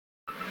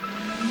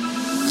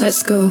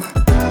Let's go.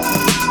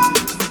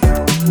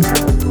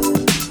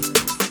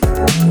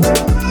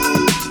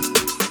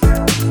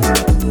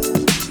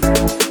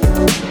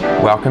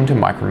 Welcome to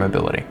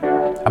Micromobility,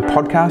 a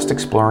podcast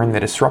exploring the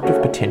disruptive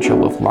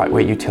potential of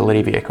lightweight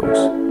utility vehicles.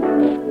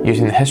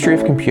 Using the history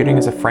of computing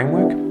as a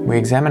framework, we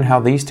examine how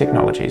these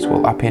technologies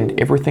will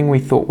upend everything we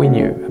thought we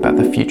knew about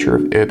the future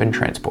of urban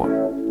transport.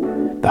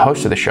 The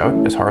host of the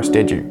show is Horace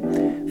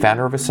Dediu,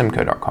 founder of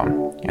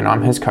Asimco.com, and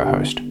I'm his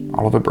co-host,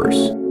 Oliver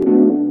Bruce.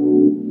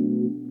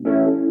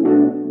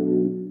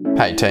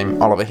 Hey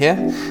team, Oliver here.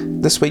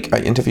 This week I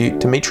interviewed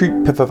Dmitry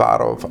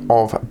Pivovarov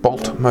of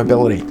Bolt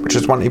Mobility, which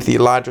is one of the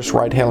largest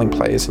ride-hailing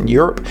players in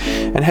Europe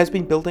and has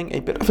been building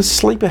a bit of a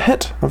sleeper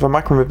hit of a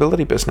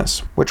micromobility business,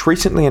 which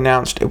recently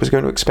announced it was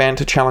going to expand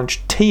to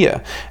challenge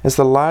TIA as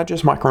the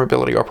largest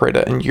micromobility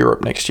operator in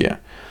Europe next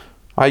year.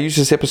 I used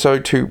this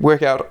episode to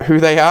work out who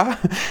they are,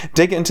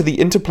 dig into the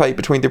interplay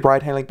between the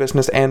ride-hailing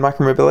business and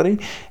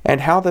micromobility,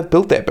 and how they've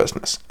built that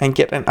business, and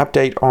get an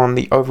update on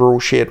the overall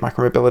shared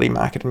micromobility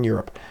market in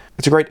Europe.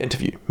 It's a great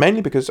interview,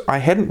 mainly because I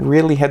hadn't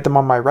really had them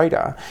on my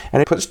radar,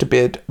 and it puts to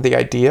bed the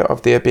idea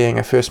of there being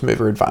a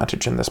first-mover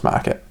advantage in this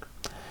market.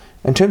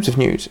 In terms of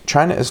news,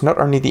 China is not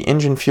only the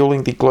engine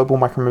fueling the global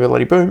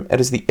micromobility boom, it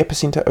is the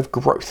epicenter of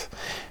growth.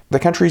 The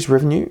country's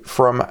revenue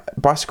from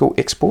bicycle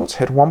exports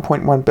hit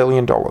 $1.1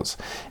 billion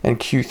in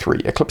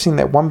Q3, eclipsing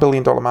that $1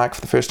 billion mark for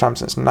the first time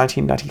since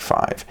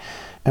 1995.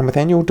 And with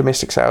annual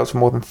domestic sales of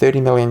more than 30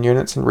 million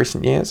units in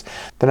recent years,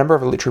 the number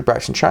of electric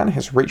bikes in China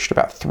has reached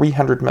about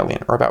 300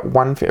 million, or about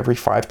 1 for every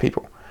 5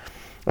 people.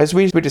 As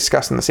we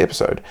discussed in this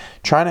episode,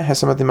 China has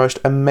some of the most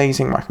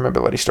amazing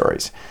micromobility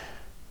stories.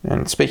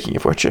 And speaking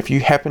of which, if you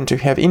happen to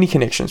have any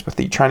connections with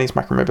the Chinese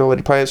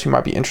micromobility players who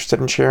might be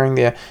interested in sharing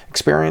their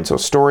experience or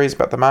stories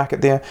about the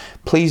market there,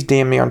 please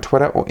DM me on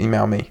Twitter or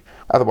email me.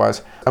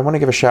 Otherwise, I want to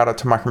give a shout out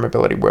to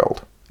Micromobility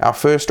World, our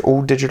first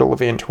all-digital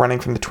event running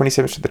from the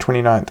 27th to the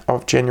 29th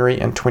of January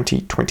in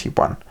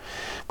 2021.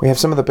 We have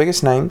some of the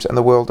biggest names in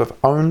the world of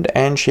owned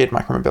and shared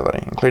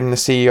micromobility, including the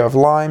CEO of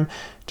Lime,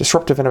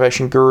 disruptive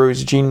innovation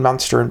gurus Gene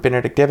Munster and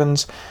Benedict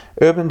Evans,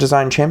 urban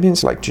design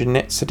champions like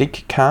Jeanette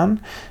Sadiq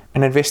Khan,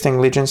 and investing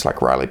legends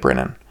like Riley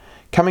Brennan,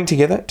 coming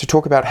together to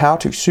talk about how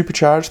to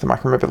supercharge the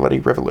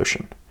micromobility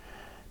revolution.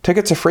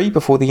 Tickets are free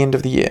before the end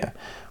of the year,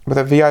 with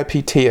a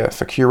VIP tier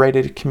for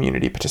curated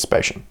community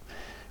participation.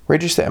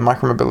 Register at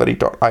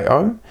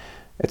micromobility.io.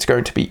 It's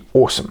going to be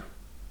awesome.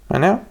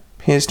 And now,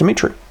 here's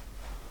Dmitry.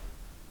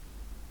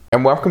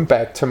 And welcome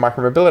back to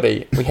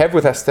Micromobility. We have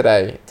with us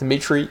today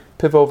Dmitry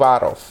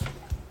Pivovarov.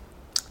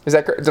 Is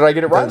that did I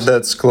get it right?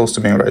 That's close to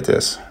being right,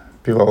 yes.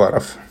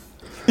 Pivovarov.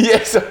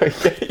 Yes,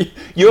 okay.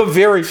 You're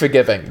very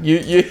forgiving.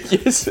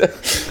 Yes.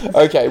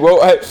 Okay. Well,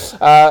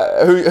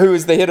 who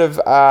is the head of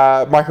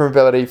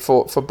micromobility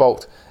for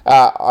Bolt?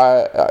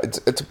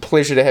 It's a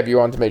pleasure to have you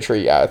on,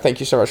 Dmitry.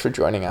 Thank you so much for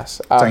joining us.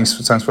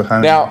 Thanks for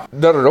having me. Now,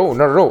 not at all.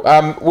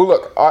 Well,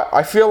 look,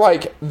 I feel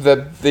like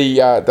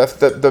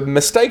the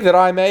mistake that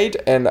I made,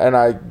 and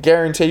I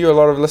guarantee you a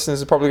lot of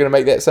listeners are probably going to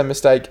make that same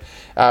mistake,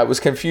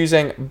 was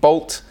confusing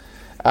Bolt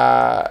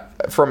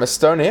from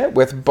Estonia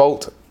with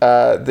Bolt,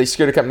 the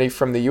scooter company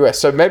from the US.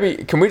 So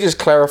maybe can we just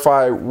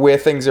clarify where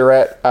things are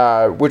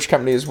at, which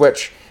company is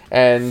which,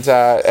 and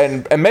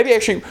maybe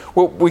actually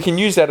we can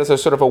use that as a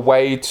sort of a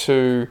way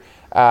to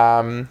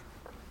kind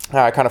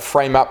of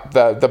frame up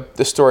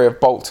the story of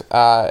Bolt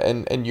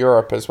in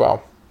Europe as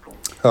well.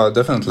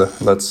 Definitely.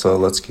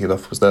 Let's kick it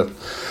off with that.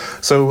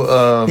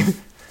 So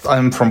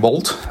I'm from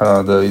Bolt,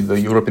 the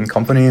European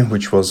company,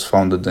 which was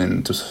founded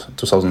in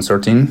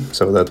 2013.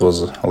 So that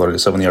was already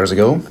 7 years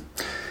ago.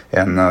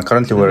 And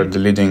currently we're the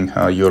leading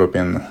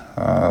European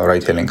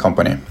ride-hailing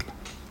company.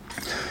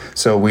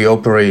 So we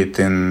operate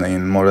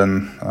in more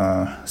than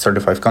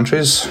 35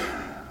 countries.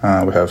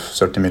 We have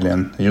 30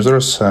 million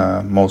users.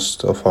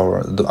 Most of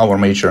our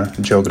major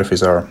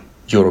geographies are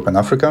Europe and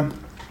Africa.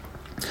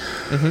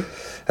 Mm-hmm.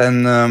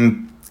 And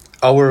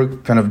our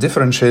kind of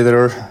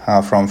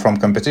differentiator from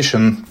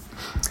competition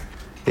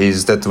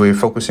is that we're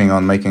focusing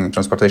on making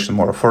transportation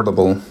more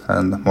affordable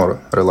and more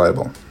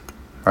reliable,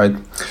 right?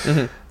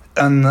 Mm-hmm.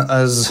 And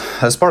as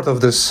part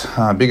of this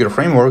bigger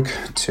framework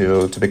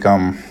to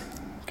become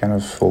kind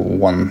of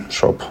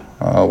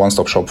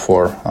one-stop shop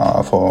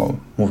for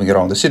moving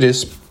around the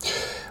cities,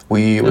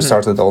 we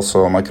started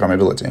also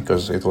micromobility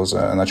because it was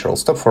a natural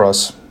step for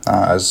us,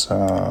 as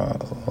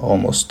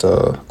almost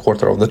a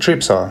quarter of the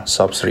trips are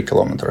sub 3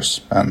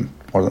 kilometers and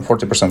more than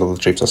 40% of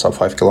the trips are sub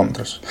 5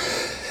 kilometers.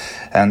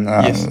 And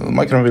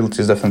micromobility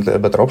is definitely a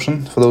better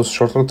option for those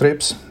shorter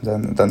trips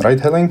than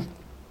ride-hailing.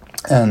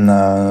 And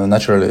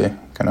naturally,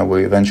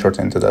 we ventured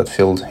into that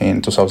field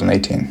in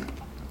 2018.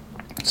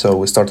 So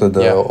we started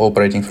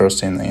operating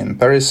first in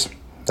Paris.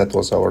 That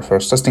was our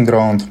first testing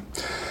ground.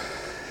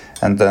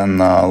 And then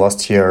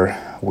last year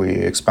we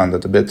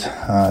expanded a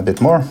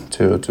bit more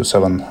to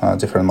 7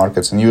 different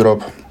markets in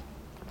Europe.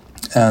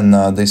 And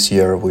this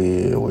year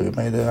we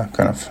made a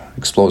kind of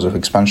explosive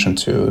expansion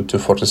to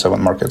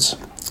 47 markets,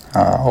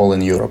 all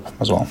in Europe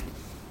as well.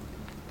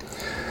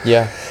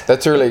 Yeah,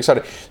 that's really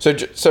exciting. So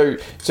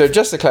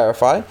just to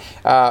clarify,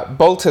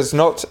 Bolt is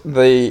not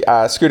the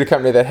scooter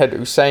company that had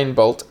Usain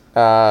Bolt.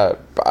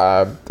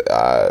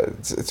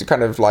 It's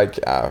kind of like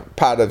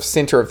part of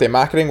center of their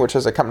marketing, which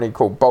is a company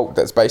called Bolt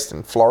that's based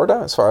in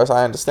Florida, as far as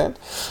I understand.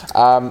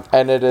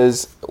 And it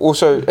is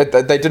also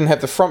they didn't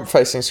have the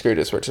front-facing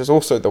scooters, which is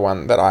also the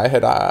one that I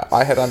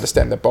had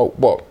understand the Bolt.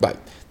 Well, like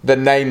the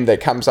name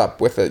that comes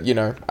up with it,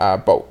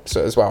 Bolt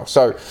as well.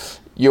 So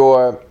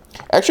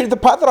actually, the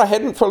part that I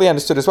hadn't fully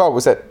understood as well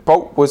was that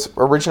Bolt was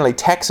originally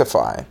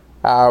Taxify,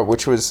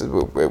 which was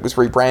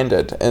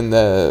rebranded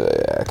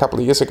a couple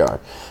of years ago,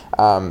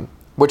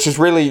 which is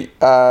really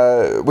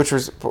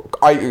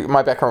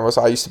my background was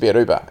I used to be at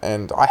Uber,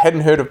 and I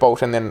hadn't heard of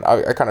Bolt, and then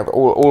I kind of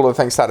all of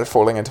the things started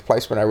falling into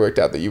place when I worked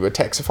out that you were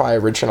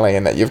Taxify originally,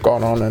 and that you've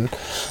gone on and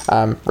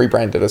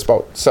rebranded as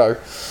Bolt. So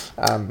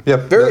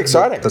very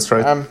exciting. That's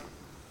right.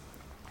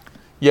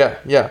 Yeah.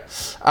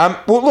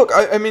 Well, look,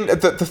 I mean,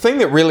 the thing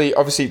that really,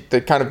 obviously,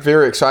 the kind of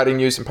very exciting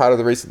news and part of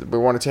the reason that we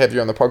wanted to have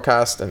you on the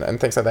podcast and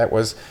things like that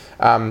was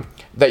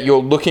that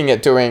you're looking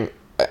at doing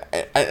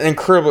an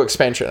incredible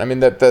expansion. I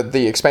mean,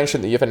 the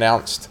expansion that you've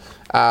announced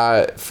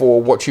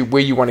for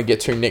where you want to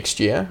get to next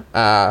year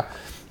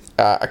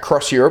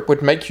across Europe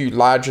would make you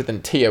larger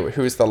than Tia,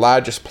 who is the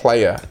largest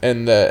player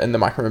in the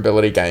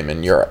micromobility game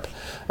in Europe.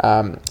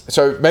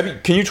 So maybe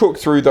can you talk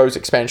through those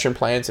expansion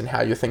plans and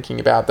how you're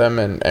thinking about them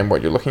and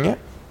what you're looking at?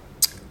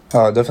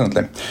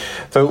 Definitely.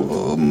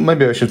 So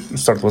maybe I should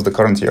start with the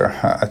current year.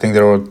 I think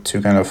there are two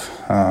kind of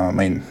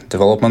main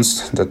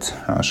developments that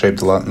shaped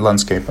the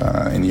landscape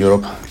in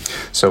Europe.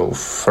 So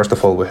first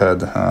of all, we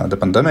had the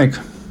pandemic,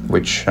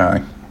 which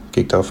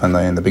kicked off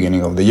in the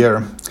beginning of the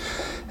year,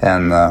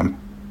 and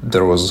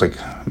there was like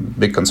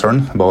big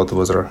concern about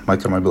whether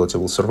micromobility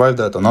will survive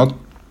that or not.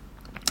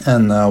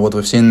 And what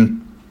we've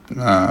seen,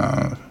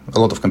 a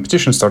lot of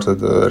competition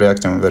started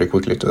reacting very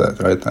quickly to that,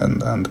 right,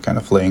 and kind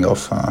of laying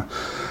off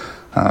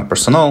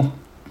personnel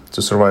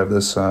to survive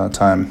this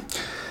time.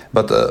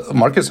 But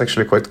markets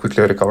actually quite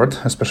quickly recovered,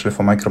 especially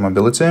for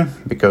micromobility,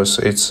 because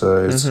it's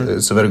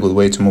a very good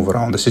way to move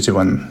around the city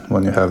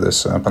when you have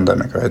this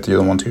pandemic, right? You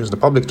don't want to use the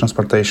public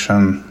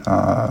transportation.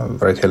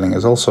 Ride-hailing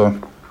is also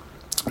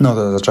not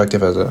as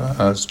attractive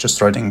as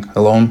just riding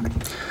alone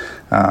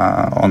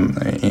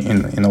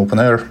in open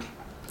air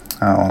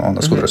on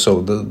a scooter.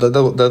 So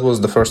that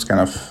was the first kind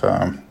of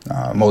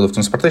mode of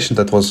transportation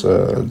that was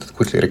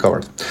quickly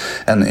recovered.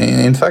 And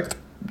in fact,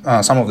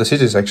 some of the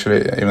cities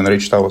actually even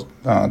reached out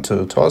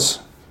to us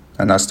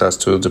and asked us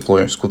to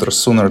deploy scooters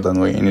sooner than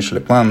we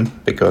initially planned,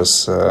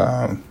 because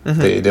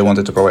they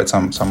wanted to provide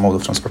some mode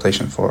of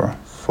transportation for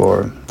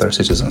their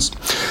citizens.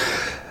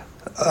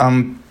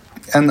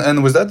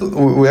 And with that,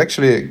 we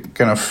actually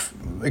kind of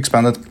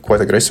expanded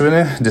quite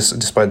aggressively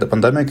despite the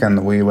pandemic,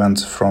 and we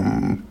went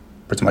from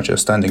pretty much a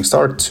standing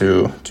start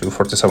to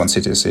 47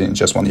 cities in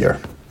just 1 year.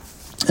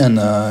 And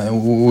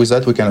with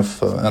that, we kind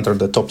of entered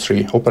the top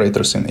 3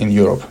 operators in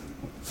Europe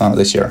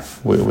this year,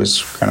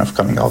 was kind of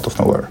coming out of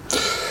nowhere.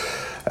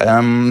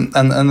 And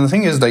the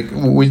thing is, like,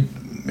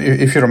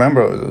 if you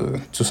remember,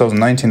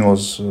 2019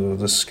 was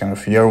this kind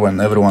of year when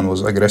everyone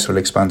was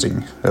aggressively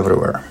expanding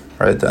everywhere,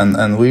 right?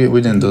 And we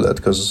didn't do that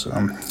because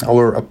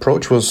our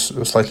approach was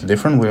slightly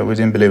different. We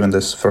didn't believe in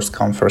this first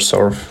come, first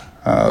serve,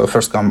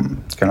 first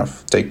come kind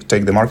of take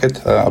the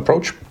market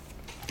approach.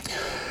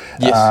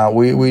 Yes.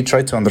 We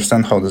tried to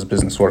understand how this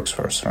business works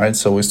first, right?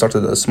 So we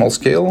started at a small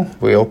scale.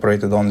 We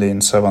operated only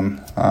in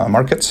 7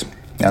 markets.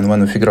 And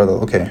when we figured out,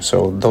 okay,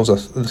 so those are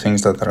the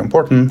things that are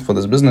important for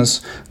this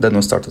business, then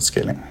we started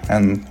scaling.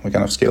 And we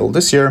kind of scaled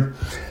this year.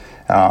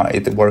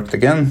 It worked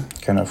again.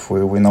 Kind of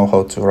we know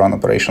how to run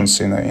operations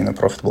in a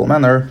profitable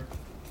manner.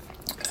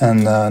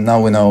 And now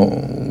we know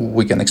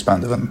we can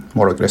expand even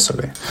more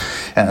aggressively.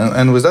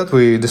 And with that,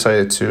 we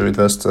decided to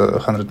invest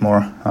 100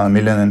 more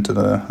million into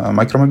the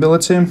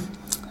micromobility.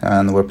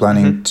 And we're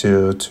planning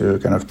to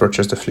kind of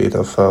purchase the fleet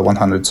of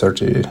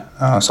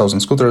 130,000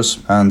 scooters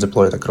and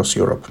deploy it across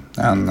Europe.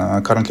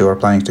 And currently we're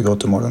planning to go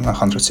to more than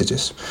 100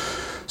 cities.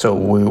 So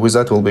with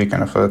that, we'll be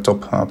kind of a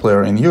top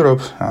player in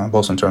Europe,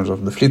 both in terms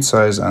of the fleet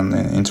size and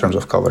in terms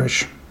of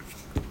coverage.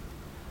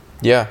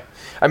 Yeah.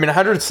 I mean,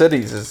 100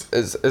 cities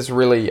is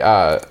really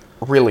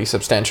really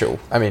substantial.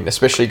 I mean,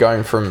 especially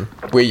going from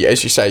where,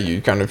 as you say,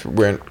 you kind of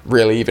weren't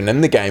really even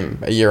in the game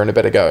a year and a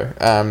bit ago,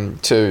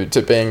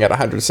 to being at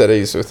 100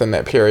 cities within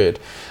that period.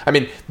 I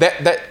mean,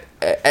 that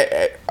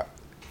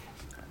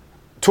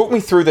talk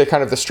me through the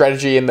kind of the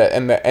strategy and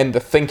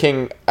the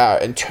thinking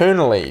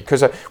internally,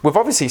 because we've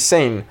obviously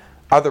seen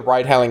other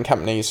ride-hailing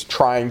companies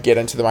try and get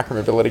into the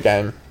micromobility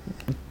game,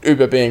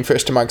 Uber being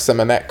first amongst them,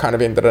 and that kind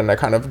of ended in a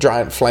kind of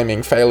giant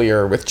flaming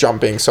failure with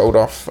Jump being sold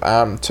off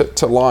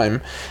to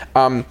Lime.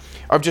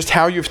 Of just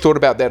how you've thought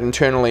about that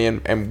internally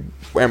and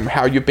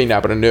how you've been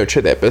able to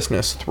nurture that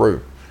business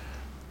through.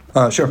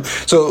 Sure.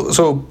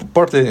 So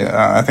partly,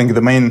 I think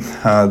the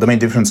main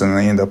difference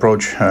in the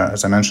approach,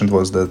 as I mentioned,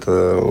 was that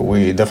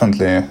we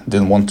definitely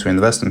didn't want to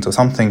invest into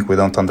something we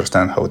don't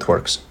understand how it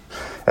works.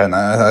 And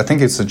I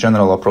think it's a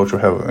general approach we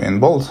have in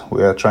Bolt.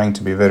 We are trying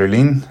to be very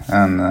lean,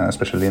 and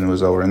especially lean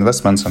with our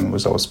investments and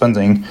with our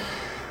spending.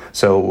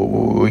 So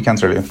we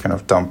can't really kind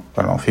of dump,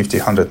 50,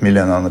 100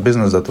 million on a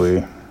business that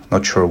we're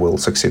not sure will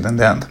succeed in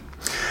the end.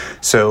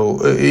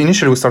 So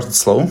initially we started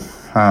slow.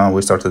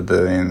 We started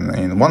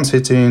in one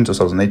city in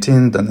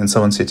 2018, then in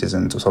 7 cities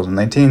in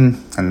 2019.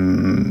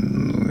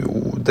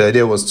 And the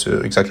idea was to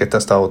exactly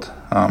test out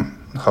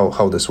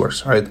how this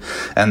works, right?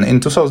 And in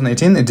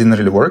 2018, it didn't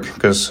really work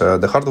because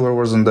the hardware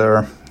wasn't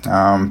there.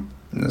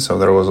 So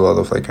there was a lot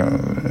of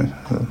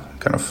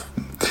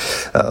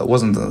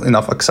wasn't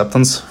enough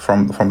acceptance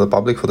from the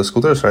public for the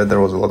scooters, right? There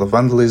was a lot of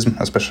vandalism,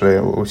 especially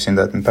we've seen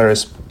that in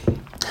Paris.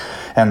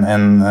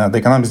 And the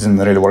economics didn't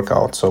really work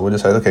out. So we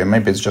decided, okay,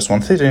 maybe it's just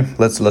one city.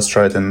 Let's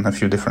try it in a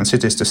few different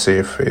cities to see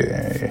if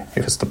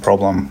it's the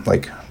problem,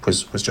 like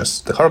with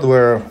just the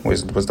hardware,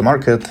 with the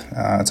market,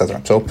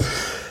 etc. So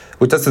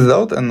we tested it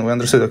out and we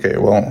understood, okay,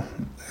 well,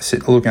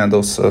 looking at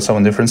those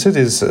 7 different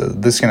cities,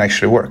 this can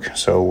actually work.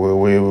 So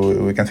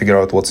we can figure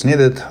out what's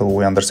needed.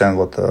 We understand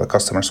what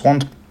customers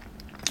want.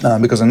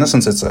 Because in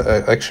essence, it's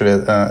actually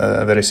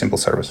a very simple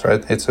service,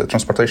 right? It's a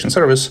transportation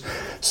service.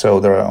 So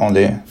there are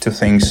only 2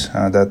 things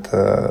that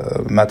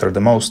matter the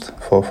most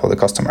for the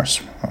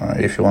customers.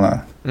 If you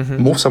want to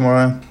move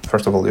somewhere,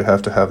 first of all, you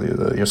have to have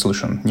your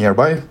solution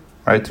nearby,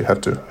 right? You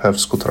have to have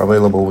scooter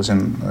available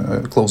within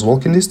close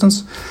walking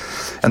distance.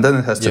 And then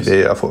it has to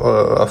be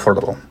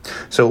affordable.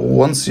 So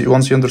once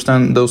you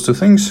understand those 2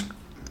 things,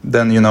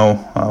 then you know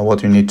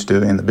what you need to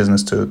do in the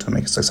business to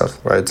make it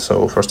successful, right?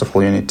 So first of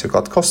all, you need to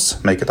cut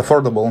costs, make it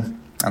affordable,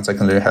 and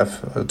secondly, you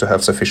have to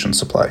have sufficient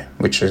supply,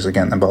 which is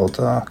again about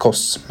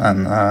costs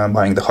and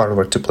buying the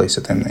hardware to place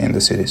it in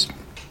the cities.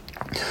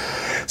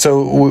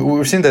 So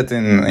we've seen that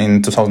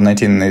in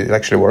 2019 it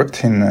actually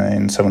worked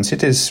in 7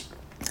 cities.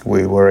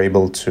 We were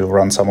able to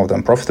run some of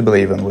them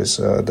profitably, even with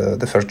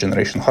the first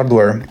generation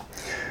hardware.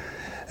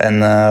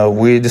 And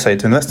we decided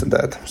to invest in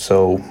that.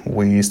 So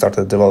we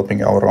started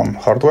developing our own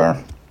hardware,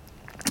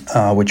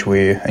 which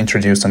we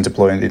introduced and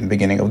deployed in the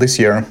beginning of this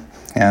year,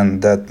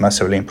 and that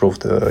massively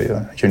improved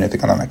the unit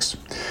economics.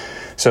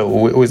 So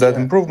with that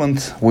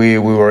improvement, we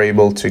were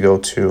able to go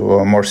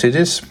to more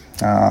cities,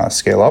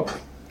 scale up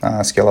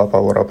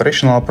our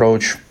operational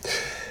approach,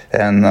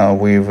 and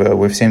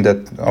we've seen that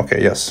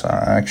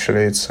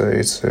actually it's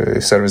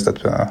a service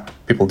that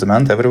people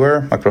demand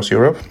everywhere across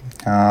Europe.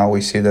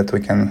 We see that we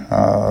can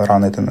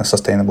run it in a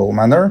sustainable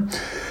manner.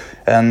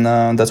 And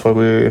that's why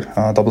we're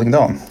doubling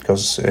down,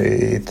 because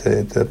it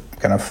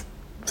kind of,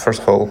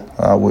 first of all,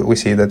 we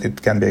see that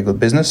it can be a good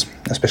business,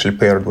 especially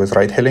paired with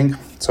ride-hailing.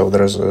 So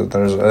there's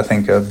I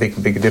think a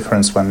big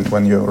difference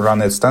when you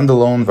run it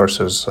standalone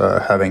versus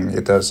having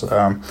it as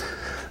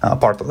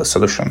part of the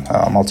solution,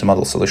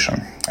 multimodal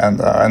solution.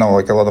 And I know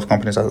like a lot of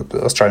companies are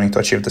striving to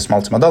achieve this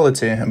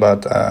multimodality,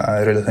 but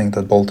I really think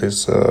that Bolt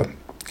is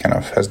kind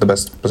of has the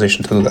best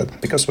position to do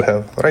that, because we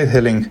have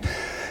ride-hailing.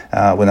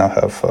 We now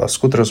have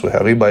scooters, we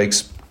have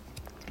e-bikes,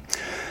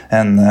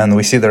 and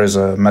we see there is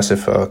a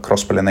massive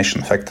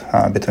cross-pollination effect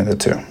between the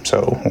 2.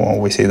 So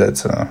we see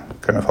that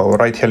kind of our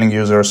ride-hailing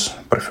users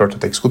prefer to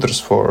take scooters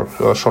for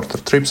shorter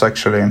trips,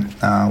 actually.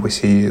 We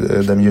see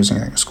them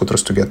using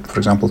scooters to get, for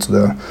example, to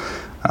the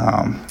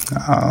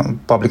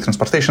public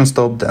transportation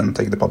stop, then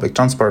take the public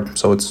transport.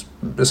 So it's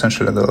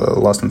essentially the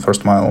last and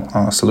first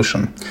mile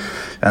solution.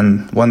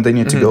 And when they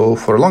need to go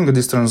for a longer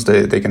distance,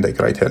 they can take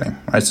ride-hailing,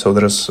 right? So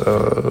there's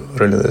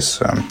really this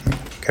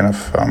kind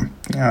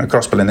of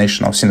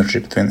cross-pollination of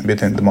synergy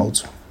between the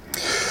modes.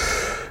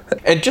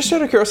 And just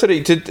out of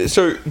curiosity,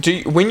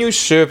 when you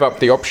serve up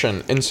the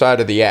option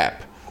inside of the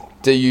app,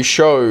 do you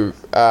show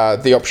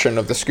the option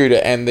of the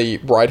scooter and the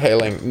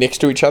ride-hailing next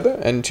to each other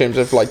in terms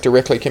of like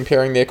directly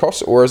comparing their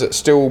costs, or is it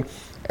still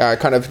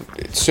kind of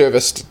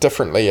serviced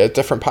differently at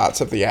different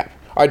parts of the app?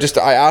 I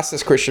asked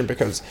this question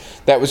because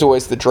that was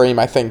always the dream,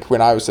 I think,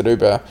 when I was at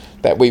Uber,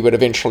 that we would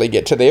eventually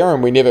get to there,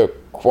 and we never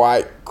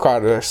quite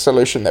a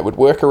solution that would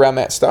work around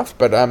that stuff.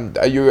 But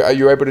are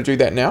you able to do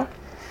that now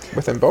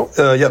within Bolt?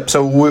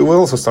 So we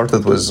also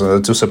started with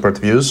 2 separate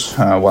views,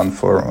 one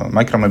for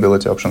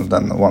micro-mobility options,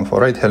 then one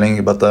for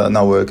ride-hailing, but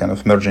now we're kind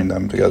of merging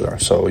them together.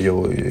 So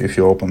if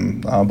you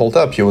open Bolt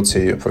app, you would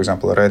see, for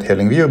example, a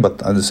ride-hailing view,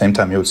 but at the same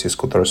time you would see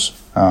scooters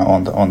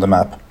on the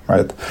map,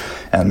 right?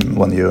 And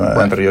when you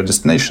enter your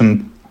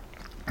destination,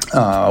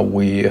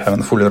 we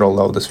haven't fully rolled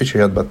out this feature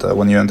yet, but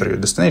when you enter your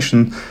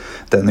destination,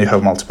 then you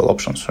have multiple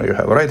options. So you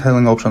have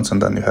ride-hailing options,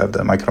 and then you have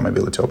the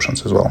micro-mobility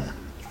options as well.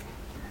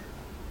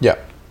 Yeah.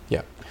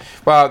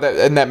 Well,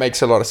 that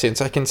makes a lot of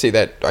sense. I can see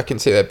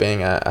that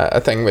being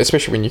a thing,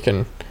 especially when you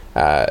can.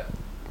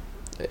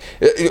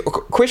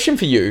 Question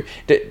for you: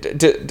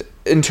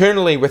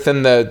 internally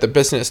within the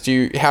business,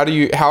 how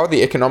are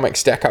the economics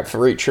stack up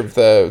for each of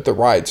the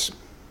rides?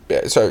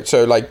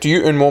 So like, do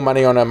you earn more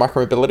money on a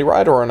micromobility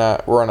ride or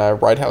on a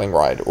ride-hailing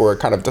ride, or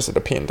kind of does it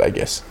depend? I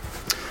guess.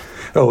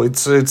 Oh,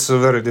 it's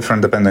very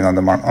different depending on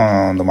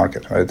the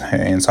market, right?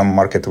 In some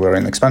market we're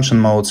in expansion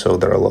mode, so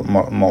there are a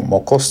lot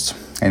more costs.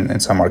 In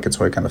some markets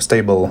we're kind of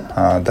stable,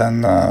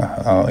 then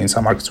in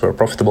some markets we're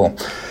profitable.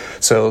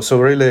 So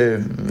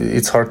really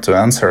it's hard to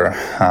answer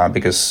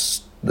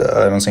because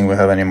I don't think we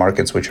have any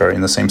markets which are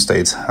in the same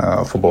state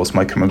for both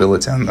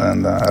micromobility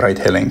and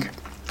ride-hailing.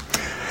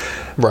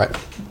 Right.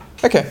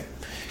 Okay.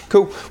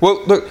 Cool.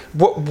 Well, look,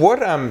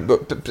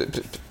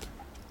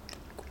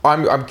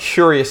 I'm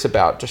curious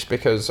about, just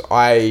because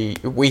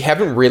we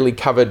haven't really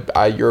covered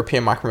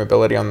European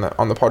micromobility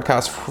on the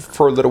podcast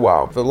for a little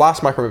while. The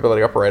last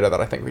micromobility operator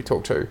that I think we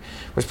talked to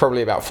was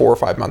probably about 4 or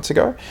 5 months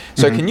ago.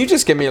 So can you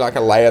just give me like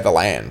a lay of the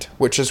land,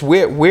 which is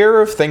where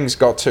have things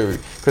got to?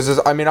 Because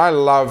I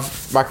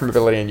love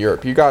micromobility in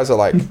Europe. You guys are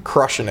like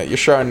crushing it. You're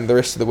showing the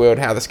rest of the world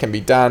how this can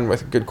be done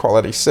with a good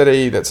quality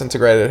city that's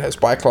integrated, has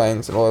bike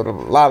lanes and all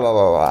la la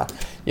la la.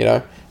 You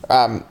know,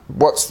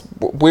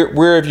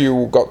 where have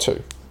you got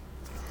to?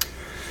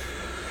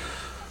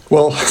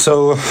 Well,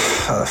 so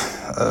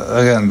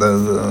again,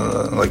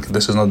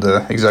 this is not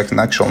the exact and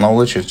actual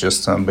knowledge. It's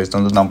just based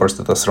on the numbers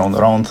that are thrown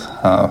around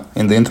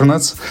in the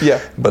internet.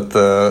 Yeah. But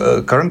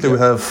currently we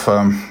have,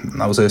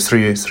 I would say,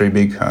 three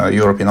big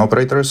European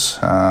operators,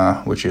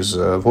 which is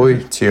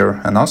Voi, Tier,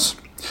 and us.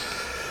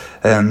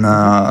 And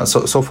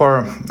so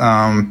far,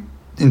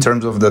 in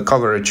terms of the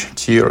coverage,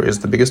 Tier is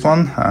the biggest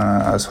one.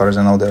 As far as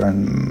I know, they're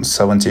in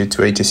 70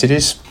 to 80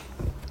 cities.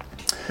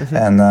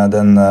 And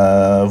then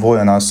Voi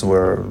and us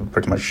were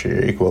pretty much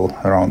equal,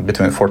 around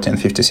between 40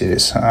 and 50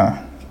 cities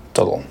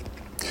total.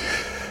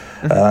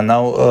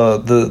 Now,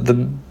 the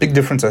big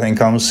difference, I think,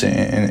 comes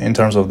in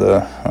terms of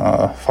the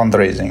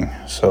fundraising.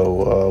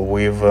 So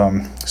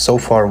so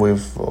far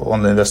we've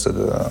only invested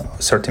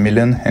 30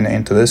 million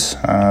into this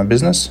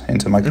business,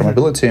 into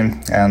micromobility,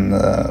 and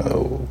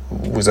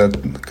with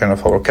that, kind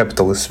of our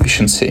capital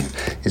efficiency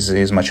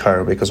is much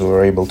higher because we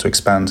were able to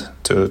expand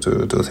to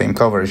the same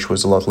coverage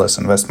with a lot less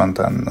investment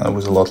and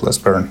with a lot less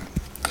burn.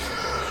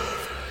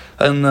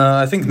 And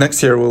I think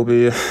next year will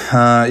be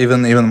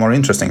even more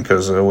interesting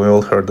because we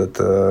all heard that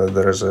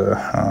there is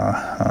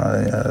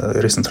a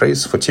recent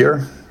race for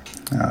Tier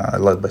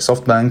led by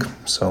SoftBank.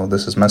 So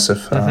this is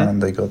massive.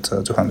 They got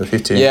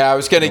 250. Yeah, I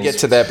was going to get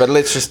to that, but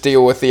let's just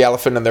deal with the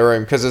elephant in the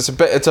room because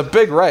it's a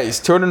big race.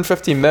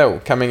 250 mil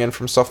coming in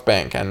from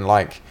SoftBank, and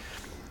like,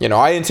 you know,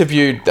 I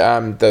interviewed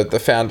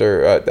the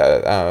founder,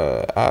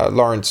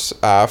 Lawrence,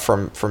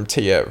 from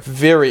Tier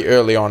very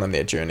early on in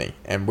their journey.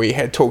 And we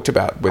had talked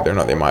about whether or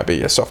not there might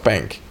be a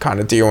SoftBank kind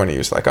of deal. And he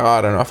was like,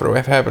 I don't know if it'll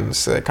ever happen.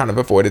 So they kind of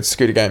avoided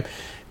Scooter Game.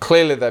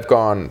 Clearly,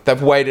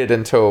 they've waited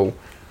until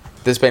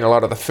there's been a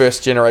lot of the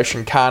first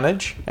generation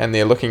carnage. And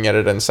they're looking at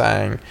it and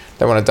saying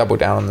they want to double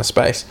down on the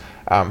space.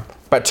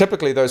 But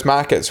typically, those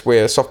markets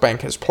where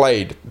SoftBank has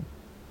played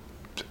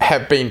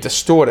have been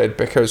distorted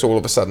because all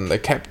of a sudden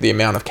the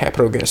amount of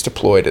capital gets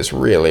deployed is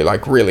really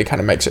kind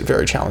of makes it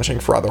very challenging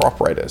for other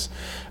operators.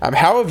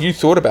 How have you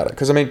thought about it?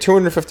 Because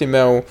 250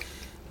 mil,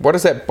 what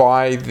does that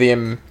buy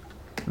them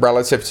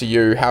relative to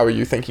you? How are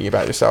you thinking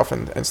about yourself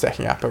and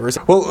stacking up?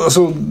 Well,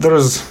 so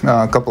there's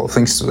a couple of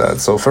things to that.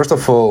 So first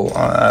of all,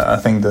 I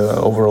think the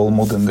overall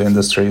mood in the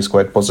industry is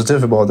quite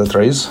positive about that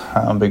raise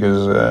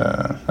because,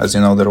 as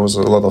you know, there was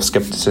a lot of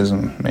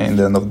skepticism in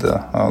the end of the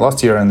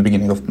last year and the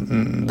beginning of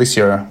this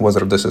year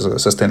whether this is a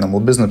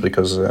sustainable business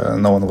because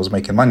no one was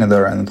making money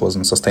there and it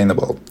wasn't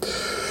sustainable.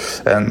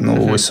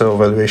 And we saw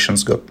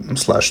valuations got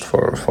slashed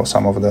for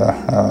some of the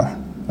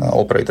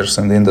operators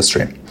in the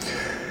industry.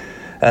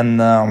 And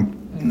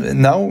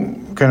now,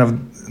 kind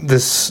of,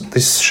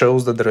 this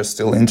shows that there is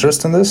still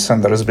interest in this,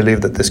 and there is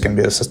belief that this can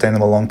be a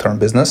sustainable long-term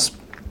business,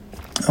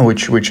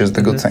 which is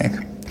the good thing.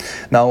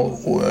 Now,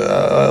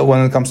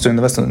 when it comes to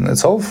investment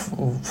itself,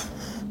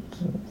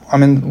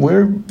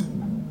 we're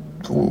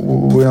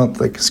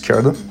not like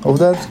scared of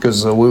that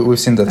because we've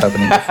seen that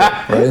happening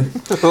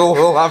before,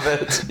 right? We'll love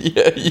it.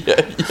 Yeah.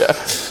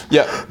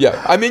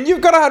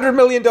 You've got $100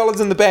 million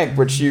in the bank,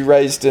 which you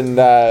raised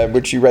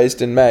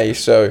in May,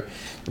 so.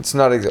 It's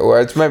not,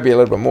 or it's maybe a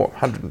little bit more,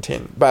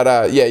 110. But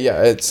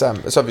it's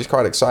obviously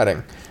quite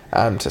exciting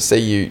to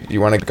see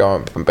you want to go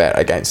and combat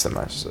against them,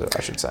 I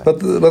should say.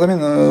 But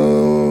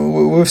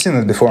we've seen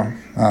it before.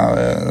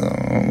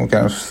 We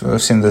kind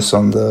of seen this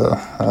on the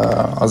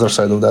other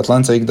side of the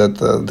Atlantic that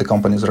the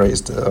companies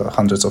raised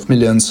hundreds of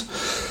millions.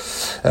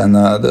 And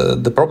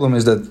the problem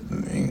is that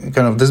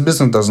kind of this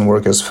business doesn't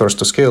work as first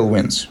to scale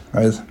wins,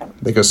 right?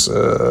 Because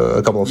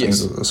a couple of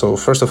things. So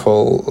first of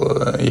all,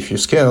 if you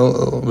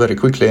scale very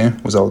quickly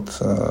without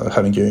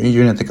having your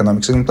unit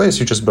economics in place,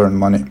 you just burn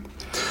money.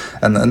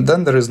 And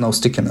then there is no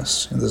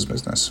stickiness in this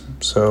business.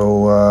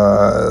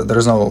 So there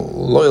is no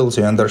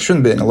loyalty, and there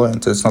shouldn't be any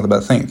loyalty. It's not a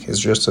bad thing. It's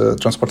just a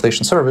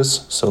transportation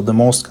service. So the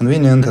most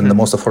convenient and the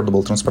most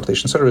affordable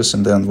transportation service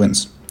in the end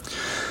wins.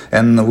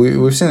 And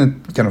we've seen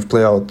it kind of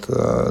play out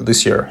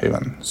this year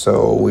even.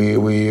 So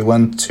we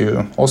went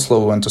to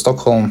Oslo, went to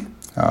Stockholm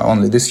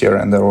only this year,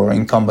 and there were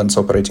incumbents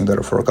operating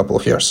there for a couple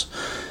of years.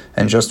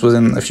 And just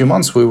within a few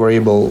months, we were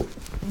able,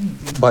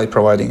 by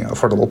providing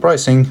affordable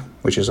pricing,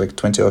 which is like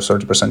 20 or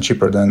 30%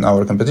 cheaper than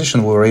our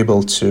competition, we were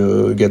able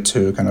to get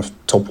to kind of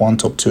top 1,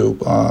 top 2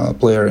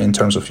 player in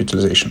terms of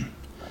utilization.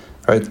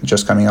 right?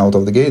 Just coming out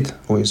of the gate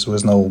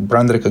with no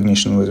brand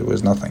recognition,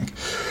 with nothing.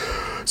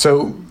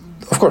 So,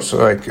 of course,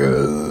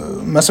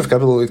 massive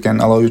capital, it can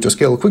allow you to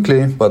scale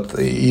quickly, but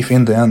if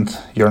in the end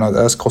you're not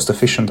as cost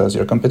efficient as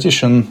your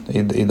competition,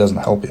 it doesn't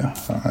help you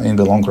in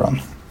the long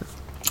run.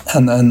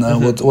 And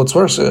what's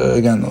worse,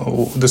 again,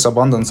 this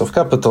abundance of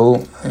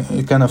capital,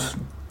 it kind of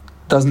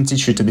doesn't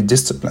teach you to be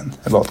disciplined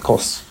about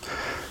costs.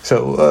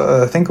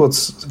 So I think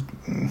what's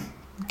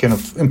kind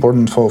of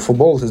important for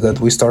Bolt is that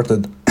we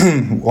started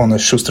on a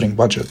shoestring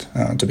budget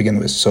to begin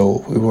with.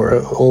 So we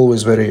were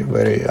always very,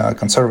 very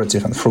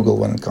conservative and frugal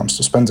when it comes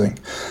to spending.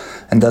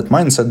 And that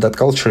mindset, that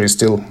culture is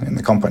still in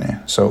the company.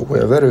 So we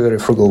are very, very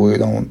frugal. We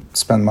don't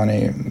spend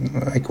money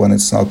like when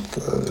it's not,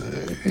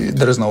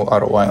 there is no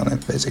ROI on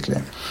it,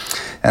 basically.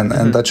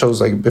 And that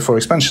shows, like, before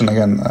expansion,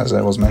 again, as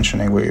I was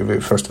mentioning, we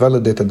first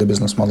validated the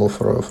business model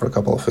for a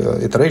couple of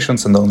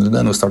iterations, and only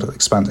then we started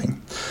expanding.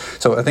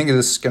 So I think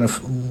this kind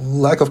of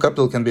lack of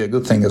capital can be a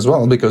good thing as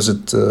well, because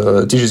it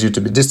teaches you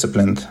to be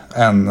disciplined.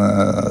 And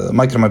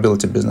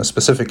micromobility business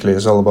specifically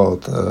is all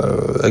about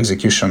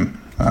execution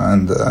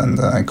and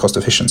cost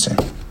efficiency.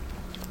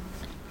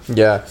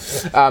 Yeah.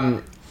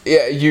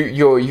 Yeah,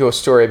 your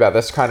story about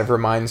this kind of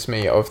reminds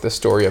me of the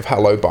story of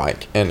Hello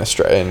Bike in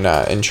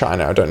Australia, in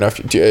China. I don't know if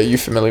are you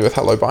familiar with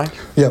Hello Bike?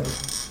 Yeah.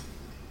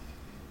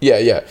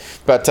 Yeah.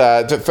 But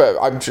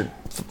I'm sure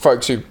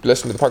folks who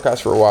listen to the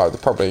podcast for a while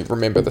probably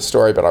remember the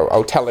story, but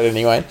I'll tell it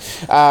anyway.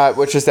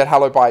 Which is that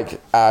Hello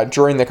Bike,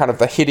 during the kind of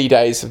the heady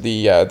days of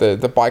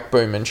the bike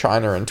boom in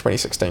China in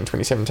 2016,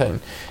 2017,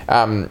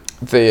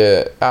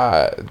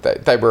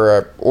 they were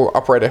an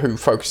operator who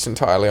focused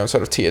entirely on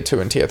sort of tier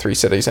 2 and tier 3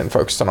 cities and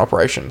focused on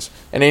operations,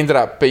 and ended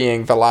up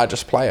being the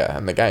largest player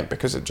in the game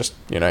because it just,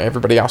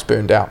 everybody else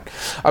burned out.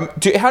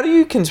 How do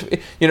you,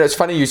 it's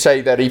funny you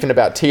say that even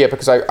about tier,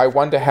 because I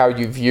wonder how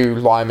you view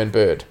Lime and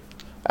Bird.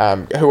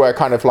 Who are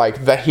kind of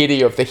like the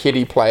heady of the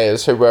heady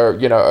players who were,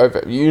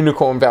 over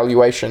unicorn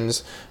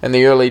valuations in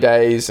the early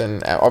days,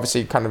 and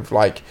obviously kind of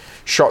like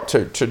shot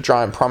to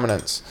giant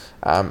prominence.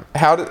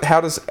 How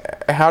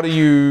do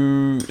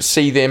you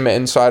see them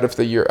inside of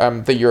the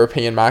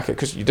European market?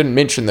 Because you didn't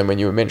mention them when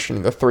you were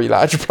mentioning the three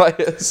large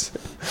players.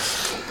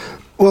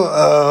 Well,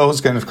 I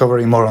was kind of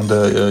covering more on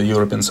the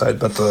European side,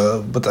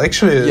 but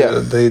actually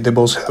they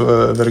both have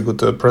a very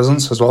good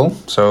presence as well.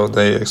 So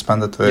they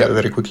expanded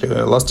very quickly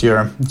last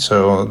year.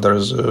 So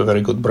there's a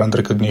very good brand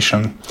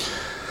recognition.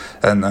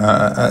 And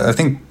I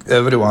think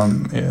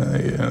everyone,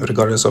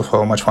 regardless of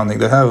how much funding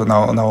they have,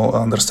 now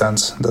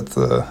understands that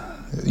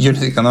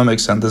unit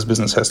economics and this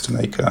business has to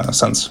make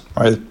sense,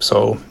 right?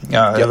 So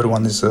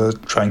everyone is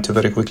trying to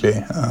very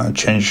quickly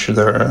change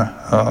their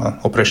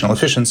operational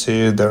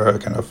efficiency, their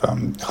kind of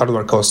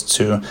hardware costs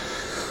to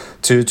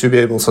be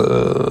able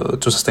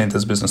to sustain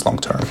this business long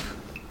term.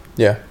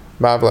 Yeah,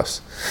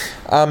 marvelous.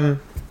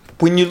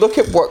 When you look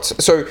at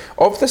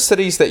of the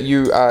cities that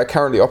you are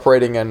currently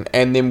operating in,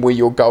 and then where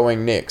you're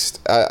going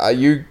next,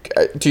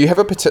 do you have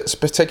a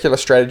particular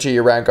strategy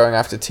around going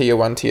after tier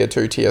 1, tier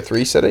 2, tier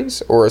 3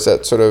 cities, or is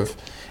that sort of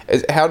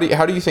how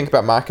do you think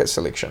about market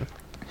selection?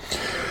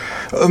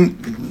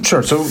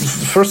 Sure. So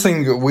first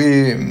thing,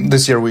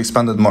 this year we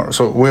expanded more.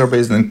 So we are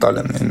based in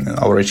Tallinn. In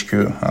our HQ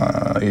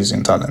is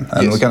in Tallinn,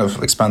 and we kind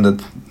of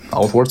expanded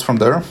outwards from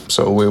there.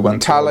 So we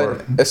went Tallinn,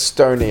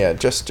 Estonia.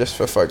 Just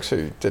for folks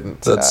who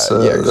didn't.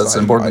 That's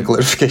important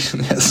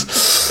clarification.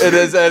 Yes, it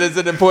is. It's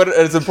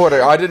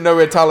important. I didn't know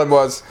where Tallinn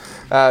was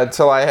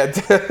until I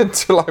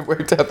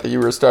worked out that you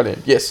were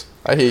Estonian. Yes,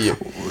 I hear you.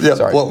 Yeah.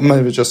 Sorry. Well,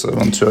 maybe just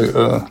want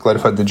to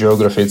clarify the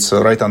geography. It's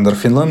right under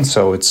Finland,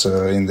 so it's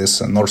in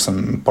this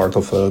northern part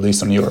of the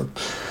Eastern Europe.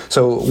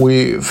 So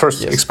we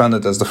first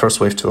expanded as the first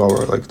wave to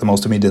our the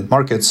most immediate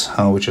markets,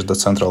 which is the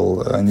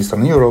Central and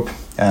Eastern Europe,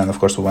 and of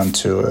course we went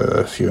to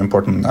a few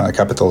important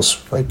capitals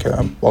like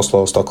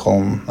Oslo,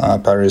 Stockholm,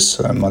 Paris,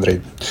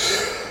 Madrid,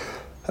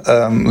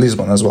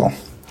 Lisbon as well.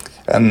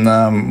 And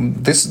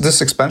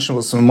this expansion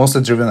was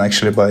mostly driven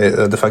actually by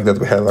the fact that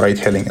we have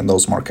ride-hailing in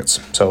those markets.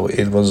 So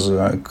it was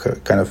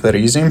kind of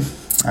very easy.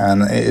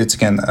 And it's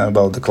again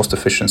about the cost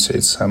efficiency.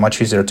 It's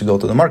much easier to go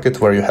to the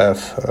market where you have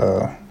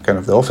kind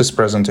of the office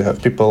present, you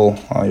have people,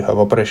 you have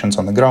operations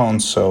on the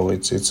ground. So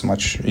it's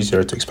much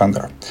easier to expand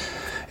there.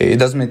 It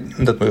doesn't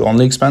mean that we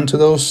only expand to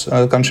those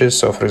countries.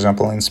 So for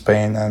example, in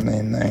Spain and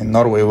in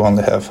Norway, we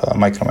only have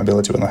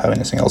micromobility. We don't have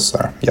anything else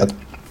there yet.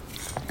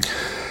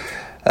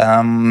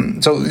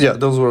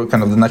 Those were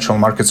kind of the natural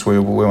markets we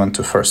went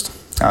to first.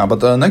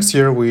 But next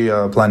year we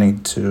are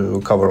planning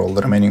to cover all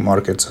the remaining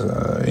markets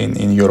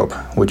in Europe,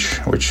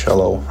 which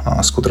allow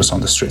scooters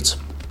on the streets.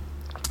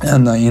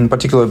 And in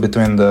particular,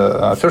 between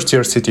the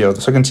first-tier city or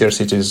the second-tier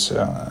cities,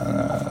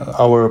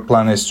 our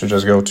plan is to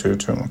just go to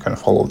kind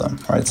of all of them,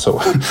 right? So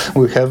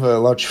we have a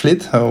large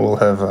fleet. We'll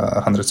have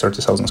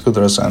 130,000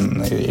 scooters,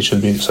 and it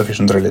should be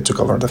sufficient really to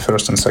cover the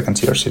first and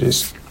second-tier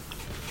cities.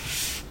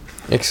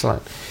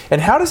 Excellent. And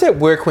how does that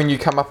work when you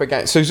come up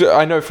against? So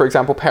I know, for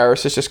example,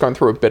 Paris has just gone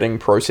through a bidding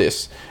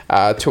process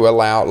to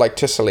allow,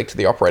 to select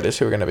the operators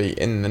who are going to be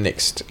in the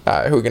next,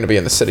 who are going to be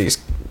in the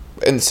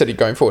city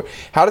going forward.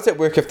 How does that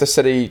work if the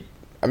city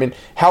I mean,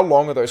 how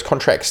long are those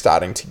contracts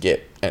starting to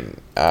get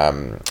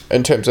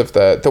in terms of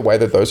the way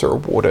that those are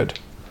awarded?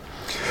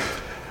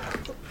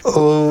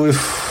 Oh,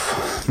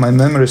 if my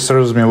memory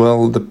serves me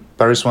well, the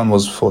Paris one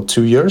was for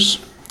 2 years.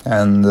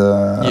 And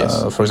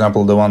yes. For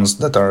example, the ones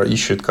that are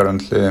issued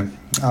currently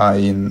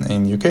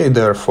in UK,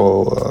 they're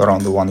for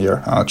around the 1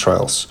 year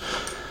trials.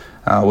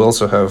 We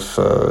also have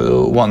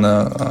one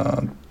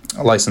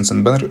license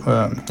in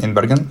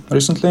Bergen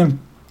recently,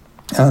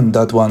 and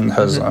that one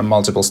has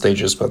multiple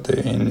stages, but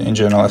in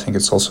general I think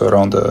it's also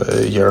around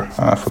a year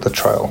for the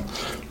trial.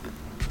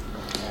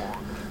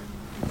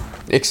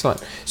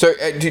 Excellent. So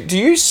do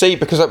you see,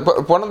 because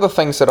one of the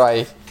things that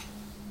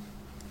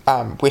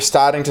we're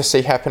starting to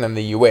see happen in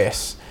the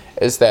US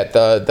is that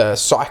the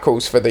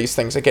cycles for these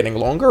things are getting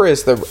longer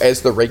as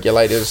the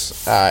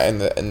regulators in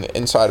the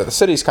inside of the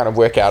cities kind of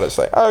work out. It's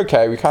like,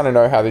 okay, we kind of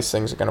know how these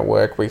things are going to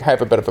work. We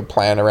have a bit of a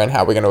plan around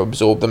how we're going to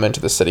absorb them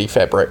into the city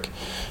fabric.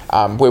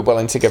 We're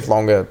willing to give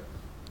longer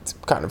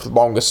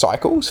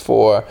cycles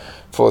for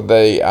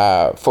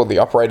the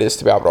operators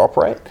to be able to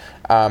operate.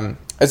 I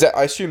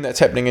assume that's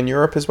happening in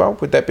Europe as well.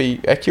 Would that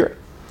be accurate?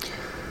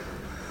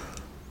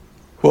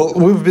 Well,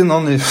 we've been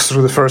only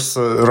through the first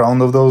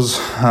round of those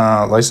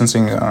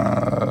licensing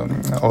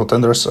or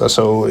tenders,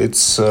 so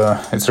it's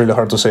really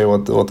hard to say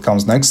what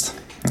comes next.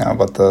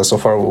 But so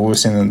far we've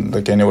seen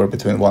like anywhere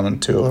between 1 and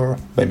 2 or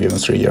maybe even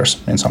 3 years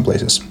in some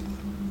places.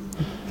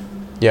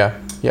 Yeah.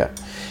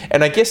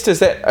 And I guess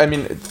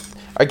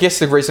I guess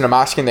the reason I'm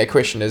asking that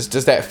question is,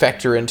 does that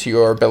factor into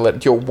your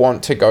ability, your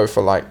want to go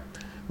for like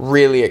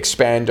really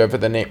expand over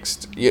the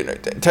next,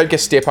 take a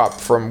step up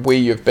from where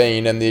you've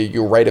been and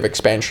your rate of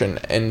expansion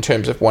in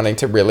terms of wanting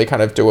to really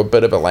kind of do a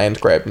bit of a land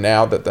grab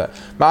now that the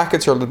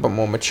markets are a little bit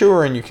more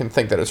mature and you can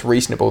think that it's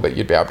reasonable that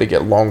you'd be able to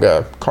get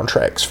longer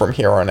contracts from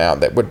here on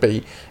out that would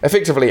be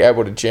effectively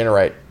able to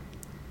generate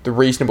the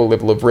reasonable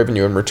level of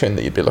revenue and return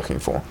that you'd be looking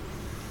for?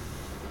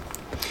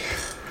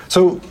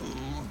 So,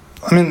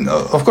 I mean,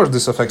 of course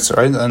this affects,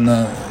 right? And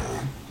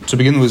to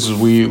begin with,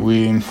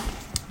 we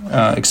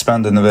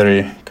expand in a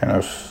very kind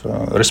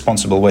of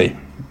responsible way.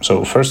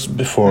 So first,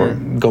 before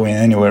going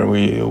anywhere,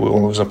 we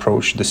always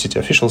approach the city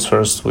officials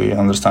first. We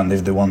understand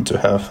if they want to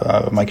have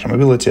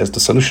micromobility as the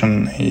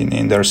solution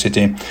in their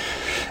city,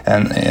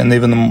 and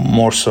even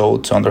more so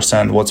to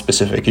understand what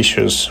specific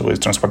issues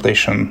with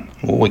transportation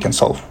we can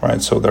solve,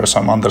 right? So there are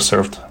some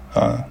underserved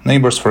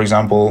neighbors, for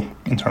example,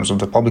 in terms of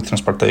the public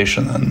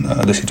transportation, and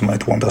the city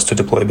might want us to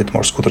deploy a bit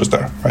more scooters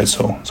there, right?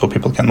 So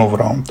people can move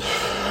around.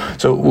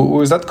 So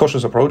with that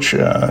cautious approach, we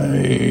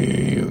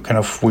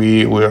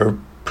are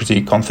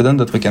pretty confident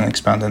that we can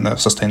expand in a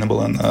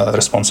sustainable and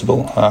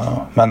responsible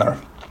manner.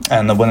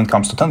 And when it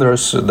comes to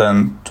tenders,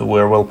 then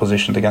we're well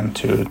positioned again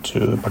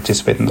to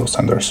participate in those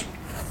tenders.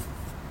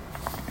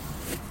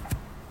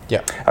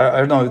 Yeah, I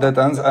don't know if that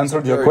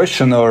answered your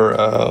question or.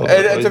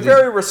 It's a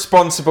very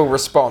responsible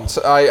response.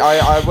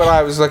 What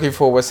I was looking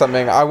for was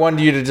something. I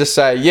wanted you to just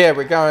say, yeah,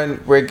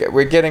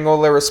 we're getting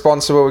all the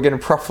responsible. We're getting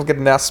profligate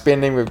in our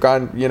spending. We've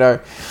gone,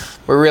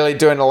 we're really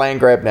doing a land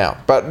grab now.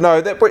 But no,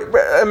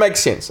 it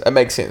makes sense. It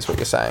makes sense what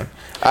you're saying.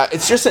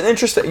 It's just an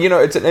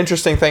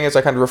interesting thing as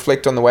I kind of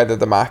reflect on the way that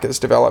the market's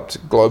developed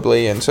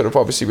globally, and sort of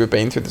obviously we've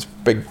been through this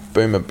big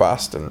boom and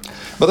bust.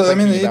 But I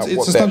mean,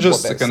 it's not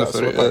just kind of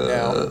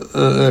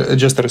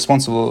just a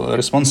responsible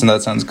response in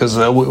that sense, because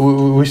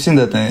we've seen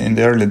that in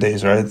the early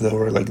days, right? There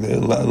were like the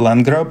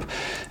land grab,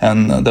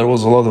 and there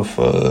was a lot of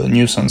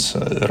nuisance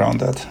around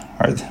that,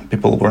 right?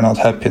 People were not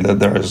happy that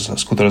there is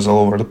scooters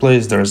all over the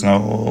place. There is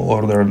no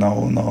order, no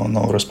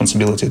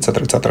responsibility,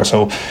 etc., etc.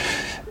 So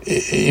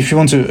if you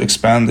want to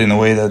expand in a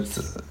way that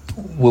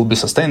will be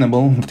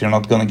sustainable, but you're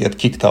not going to get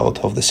kicked out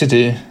of the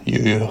city,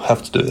 you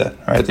have to do that,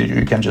 right?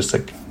 You can't just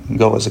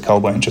go as a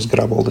cowboy and just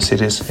grab all the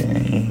cities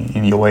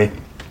in your way.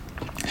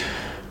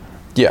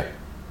 Yeah,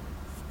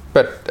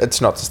 but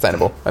it's not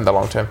sustainable in the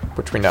long term,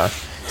 which we know.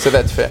 So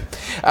that's fair.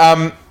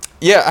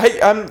 Yeah. Hey,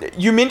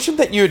 you mentioned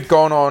that you had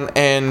gone on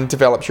and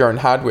developed your own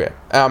hardware.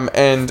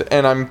 And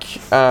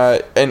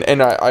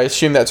I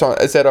assume is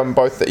that on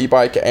both the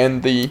e-bike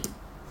and the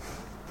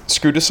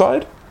scooter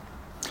side?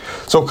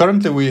 So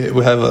currently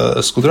we have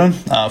a scooter.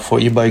 For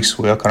e-bikes,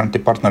 we are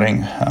currently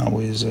partnering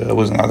with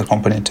another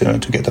company to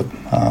get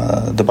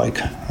the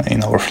bike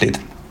in our fleet.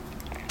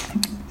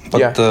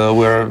 But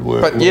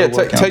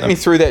take me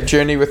through that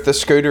journey with the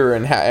scooter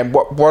and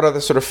what are the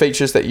sort of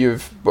features that you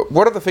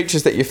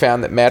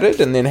found that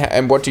mattered,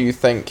 and what do you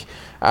think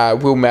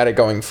will matter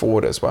going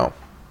forward as well?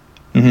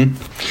 Mm-hmm.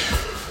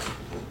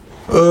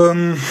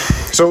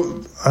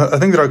 So I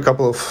think there are a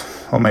couple of,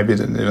 or maybe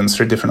even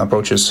 3 different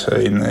approaches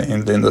in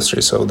the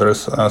industry. So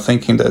there's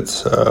thinking that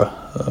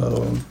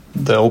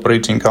the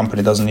operating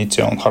company doesn't need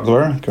to own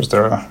hardware, because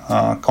there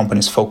are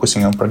companies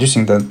focusing on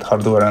producing that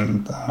hardware,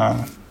 and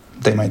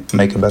they might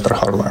make a better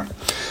hardware.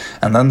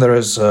 And then there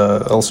is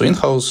also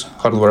in-house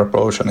hardware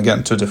approach, and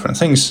again, 2 different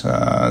things,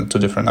 2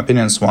 different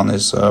opinions. One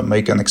is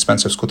make an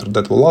expensive scooter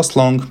that will last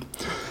long.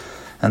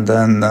 And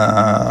then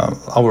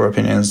our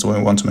opinion is we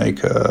want to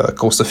make a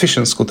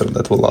cost-efficient scooter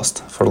that will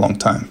last for a long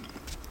time.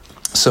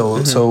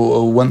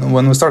 So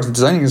when we started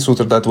designing the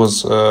scooter, that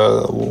was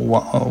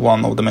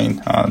one of the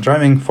main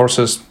driving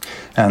forces,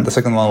 and the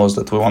second one was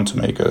that we want to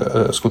make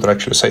a scooter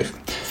actually safe,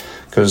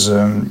 because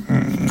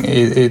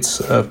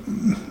it's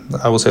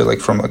I would say, like,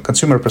 from a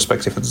consumer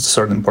perspective, it's a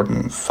certain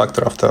important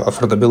factor of the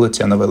affordability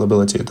and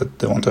availability that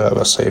they want to have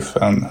a safe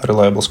and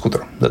reliable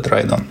scooter that they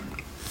ride on.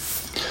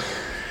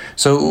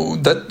 So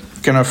that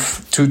kind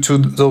of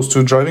those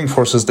two driving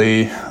forces,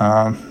 they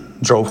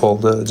drove all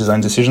the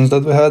design decisions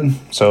that we had.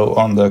 So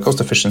on the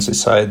cost efficiency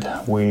side,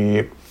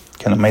 we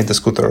kind of made the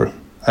scooter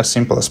as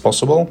simple as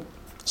possible.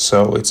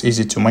 So it's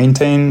easy to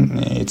maintain,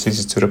 it's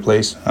easy to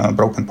replace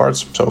broken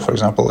parts. So for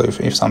example,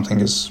 if something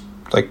is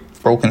like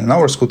broken in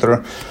our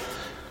scooter,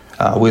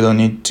 we don't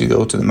need to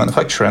go to the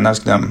manufacturer and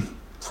ask them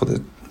for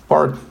the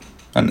part.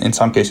 And in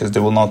some cases, they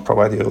will not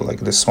provide you like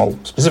this small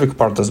specific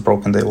part that's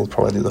broken. They will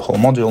provide you the whole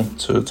module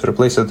to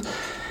replace it.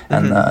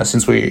 And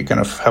since we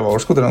kind of have our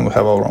scooter and we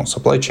have our own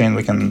supply chain,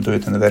 we can do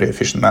it in a very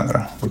efficient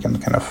manner.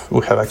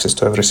 We have access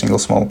to every single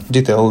small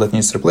detail that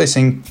needs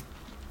replacing,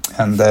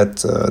 and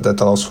that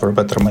allows for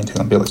better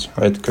maintainability,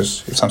 right?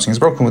 Because if something is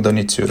broken, we don't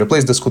need to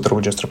replace the scooter.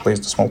 We just replace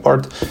the small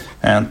part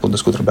and put the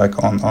scooter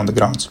back on the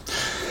grounds.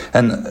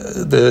 And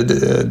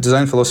the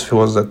design philosophy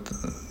was that,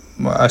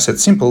 I said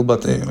simple,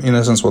 but in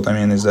essence what I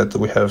mean is that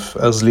we have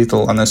as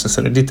little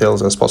unnecessary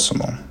details as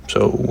possible.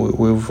 So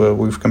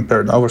we've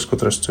compared our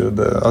scooters to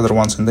the other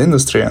ones in the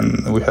industry,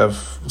 and we have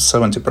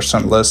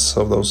 70% less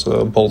of those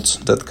bolts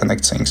that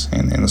connect things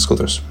in the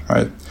scooters,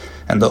 right?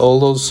 And all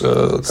those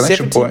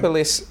connection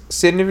points...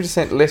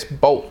 70% less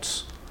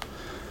bolts.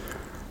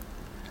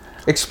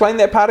 Explain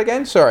that part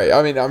again. Sorry,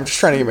 I mean, I'm just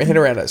trying to get my head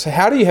around it. So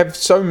how do you have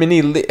so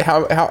many?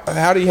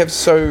 How do you have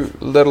so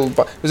little?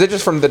 Was it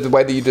just from the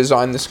way that you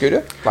design the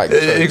scooter?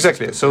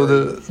 Exactly. So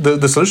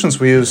the solutions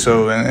we use.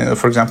 So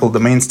for example, the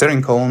main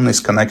steering column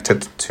is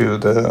connected to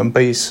the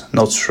base,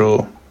 not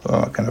through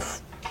kind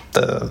of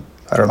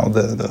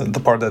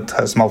the part that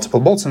has multiple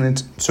bolts in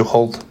it to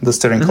hold the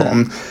steering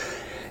column.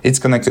 It's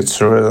connected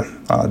through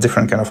a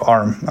different kind of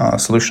arm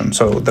solution.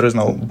 So there is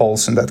no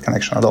bolts in that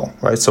connection at all,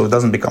 right? So it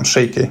doesn't become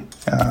shaky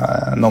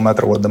no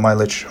matter what the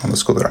mileage on the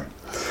scooter.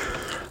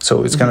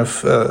 So it's kind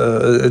of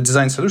a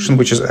design solution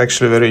which is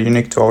actually very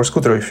unique to our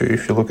scooter.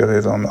 If you look at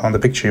it on the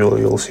picture,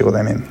 you'll see what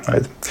I mean,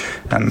 right?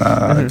 And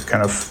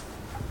kind of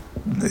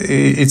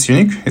it's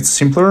unique, it's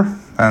simpler,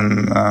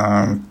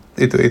 and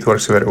it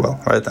works very well,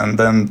 right? And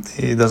then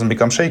it doesn't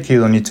become shaky. You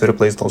don't need to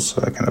replace those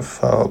kind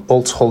of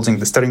bolts holding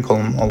the steering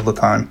column all the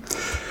time.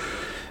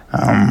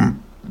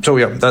 So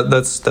yeah,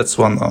 that's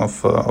one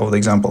of the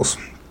examples.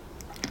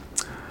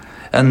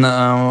 And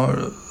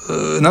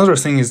another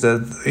thing is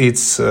that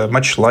it's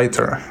much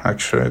lighter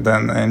actually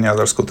than any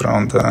other scooter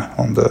on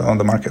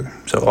the market.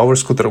 So our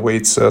scooter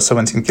weighs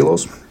 17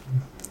 kilos.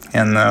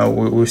 And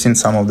we've seen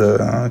some of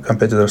the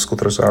competitor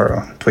scooters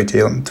are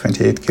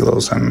 28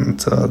 kilos, and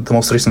the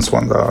most recent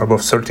ones are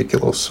above 30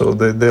 kilos. So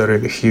they're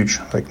really huge,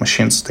 like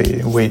machines.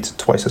 They weigh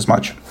twice as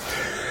much.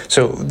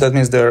 So that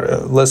means they're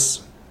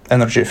less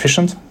energy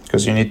efficient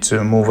because you need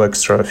to move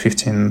extra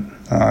 15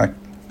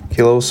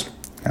 kilos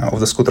of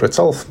the scooter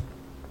itself.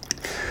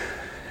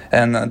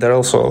 And they're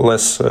also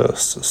less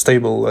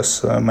stable,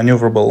 less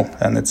maneuverable,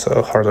 and it's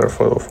harder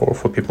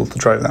for people to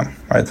drive them,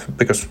 right?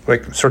 Because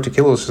like 30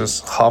 kilos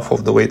is half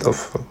of the weight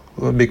of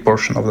a big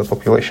portion of the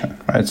population,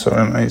 right? So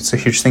it's a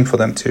huge thing for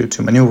them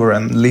to maneuver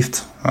and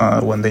lift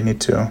when they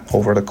need to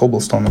over the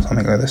cobblestone or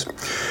something like this.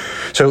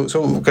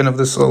 So kind of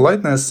this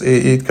lightness,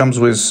 it comes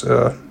with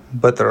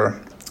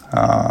better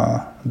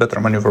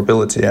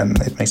maneuverability, and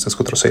it makes the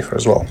scooter safer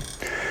as well.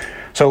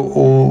 So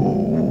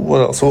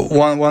what else? So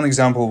one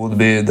example would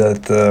be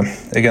that,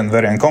 again,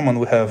 very uncommon,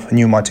 we have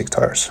pneumatic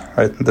tires,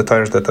 right? The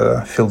tires that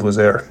are filled with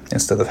air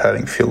instead of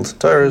having filled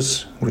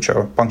tires, which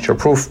are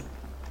puncture-proof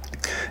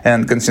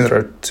and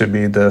considered to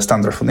be the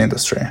standard for the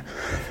industry.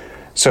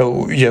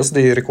 So yes,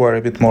 they require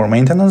a bit more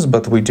maintenance,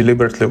 but we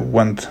deliberately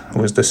went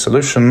with this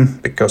solution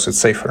because it's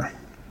safer,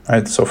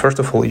 right? So first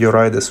of all, your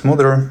ride is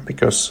smoother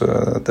because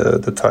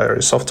the tire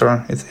is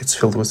softer, it's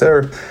filled with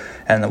air.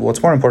 And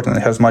what's more important,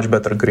 it has much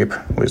better grip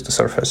with the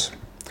surface.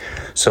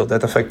 So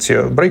that affects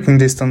your braking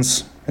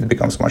distance. It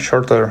becomes much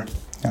shorter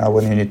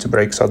when you need to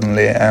brake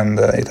suddenly, and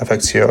it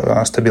affects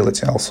your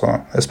stability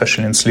also,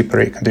 especially in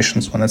slippery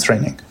conditions when it's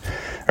raining.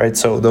 Right?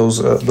 So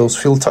those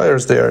filled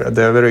tires, they're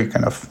very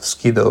kind of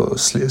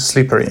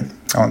slippery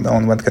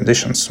on wet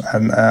conditions,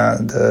 and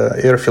the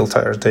air-filled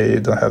tires, they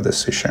don't have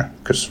this issue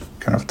because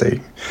kind of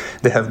they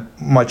have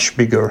much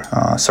bigger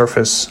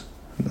surface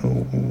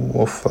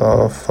of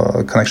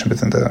connection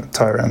between the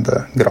tire and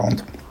the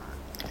ground.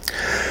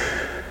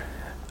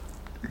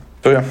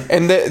 So yeah.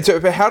 And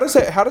but how does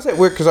that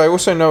work? Because I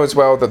also know as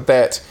well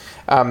that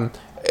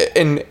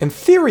in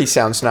theory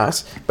sounds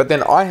nice, but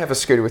then I have a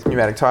scooter with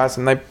pneumatic tires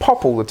and they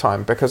pop all the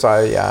time because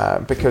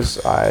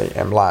I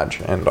am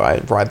large and I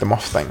ride them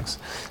off things.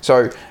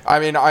 So I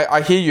mean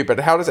I hear you,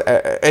 but how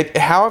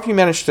have you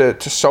managed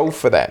to solve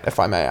for that, if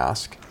I may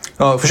ask?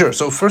 For sure.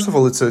 So first of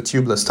all, it's a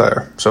tubeless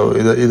tire, so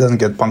it doesn't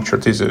get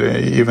punctured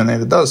easily. Even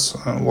if it does,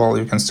 well,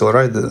 you can still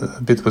ride a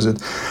bit with it.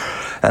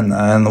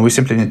 and we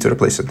simply need to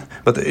replace it.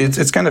 But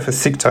it's kind of a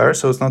thick tire,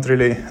 so it's not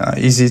really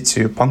easy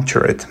to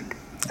puncture it.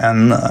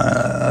 And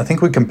I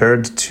think we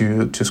compared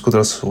to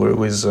scooters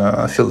with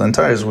filled-in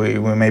tires, we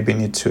maybe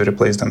need to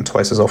replace them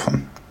twice as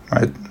often,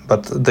 right?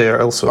 But they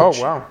are also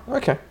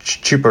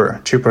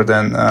cheaper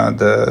than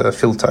the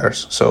filled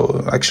tires.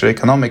 So actually,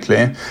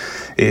 economically,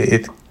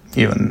 it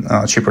even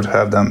cheaper to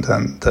have them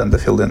than the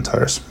filled-in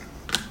tires.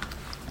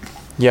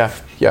 Yeah,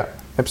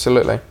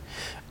 absolutely.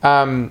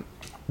 In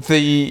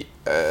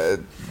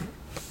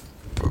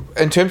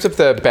terms of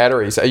the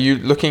batteries, are you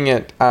looking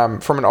at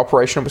from an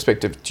operational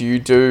perspective? Do you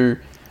do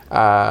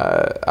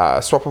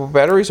swappable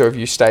batteries, or have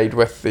you stayed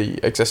with the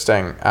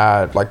existing,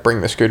 like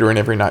bring the scooter in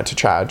every night to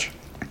charge?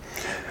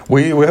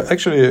 We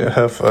actually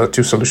have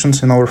two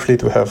solutions in our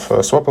fleet. We have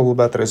swappable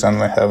batteries and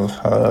we have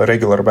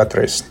regular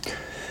batteries.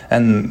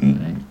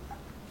 And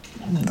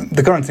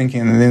the current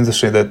thinking in the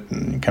industry that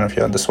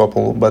the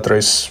swappable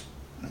batteries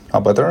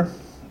are better.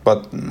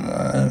 But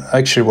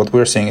actually what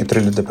we're seeing, it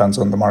really depends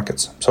on the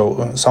markets.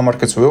 So some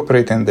markets we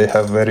operate in, they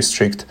have very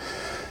strict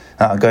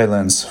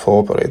guidelines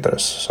for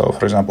operators. So,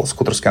 for example,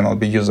 scooters cannot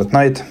be used at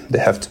night. They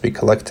have to be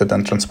collected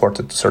and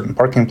transported to certain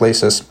parking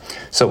places.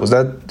 So with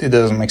that, it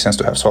doesn't make sense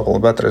to have swappable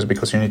batteries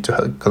because you need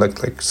to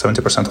collect like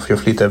 70% of your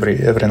fleet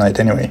every night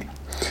anyway.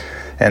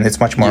 And it's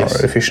much more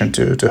efficient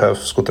to have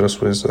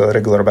scooters with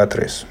regular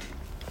batteries.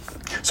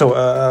 So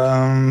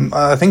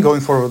I think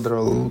going forward,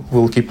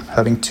 we'll keep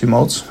having two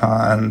modes.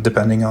 And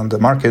depending on the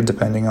market,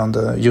 depending on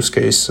the use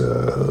case,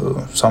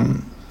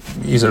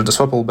 either the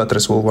swappable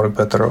batteries will work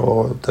better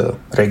or the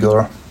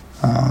regular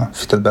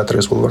fitted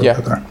batteries will work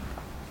better.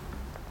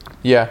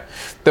 Yeah,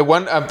 the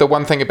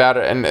one thing about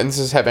it, and this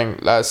is having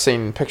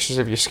seen pictures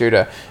of your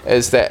scooter,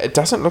 is that it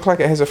doesn't look like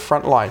it has a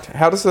front light.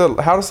 How does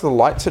the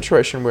light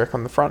situation work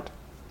on the front?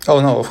 Oh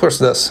no, of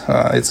course it does.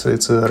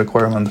 It's a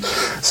requirement.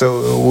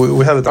 So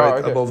we have it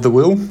above the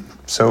wheel.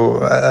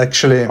 So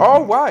actually...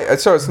 Oh, wow.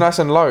 So it's nice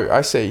and low.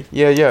 I see.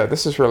 Yeah.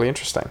 This is really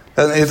interesting.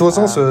 And it was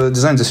also a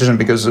design decision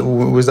because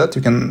with that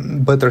you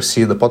can better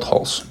see the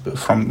potholes.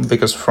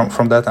 Because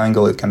from that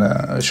angle it kind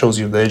of shows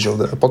you the edge of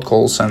the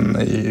potholes and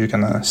you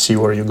can see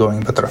where you're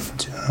going better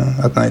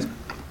at night.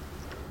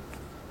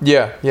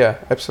 Yeah,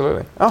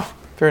 absolutely. Oh,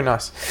 very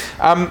nice.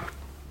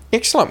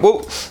 Excellent.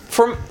 Well,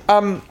 from...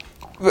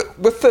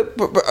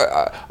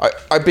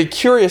 I'd be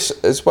curious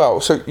as well.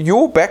 So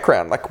your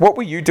background, like what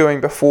were you doing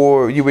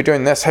before you were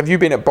doing this? Have you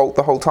been at Bolt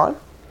the whole time?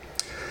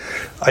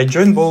 I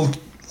joined Bolt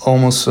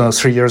almost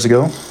 3 years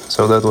ago.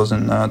 So that was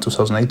in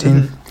 2018.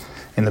 Mm-hmm.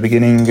 In the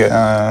beginning,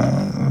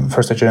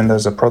 first I joined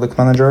as a product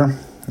manager.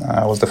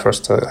 I was the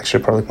first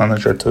actually product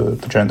manager to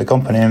join the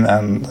company,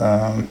 and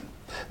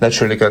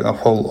naturally kind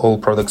of all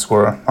products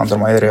were under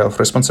my area of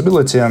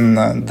responsibility.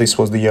 And this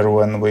was the year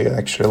when we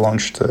actually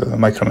launched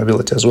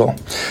micromobility as well.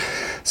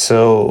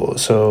 So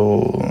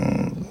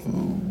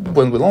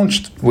when we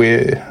launched, we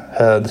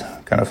had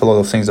kind of a lot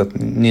of things that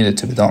needed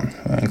to be done,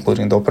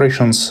 including the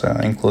operations,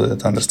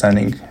 included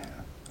understanding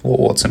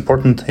what's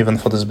important even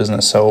for this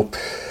business. So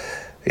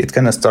it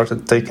kind of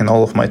started taking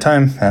all of my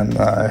time, and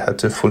I had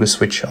to fully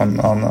switch on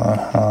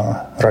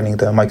running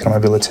the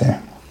micromobility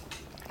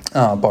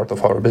part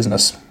of our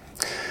business.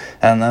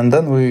 And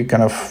then we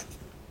kind of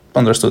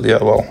understood,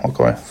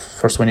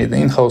 first we need the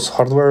in-house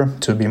hardware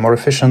to be more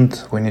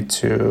efficient. We need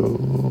to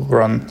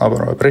run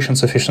our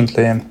operations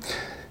efficiently, and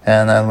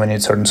then we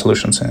need certain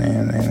solutions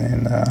in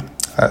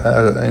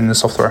the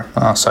software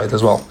side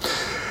as well.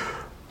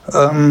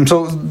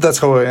 So that's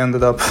how I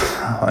ended up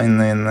in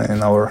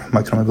our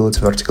micromobility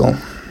vertical.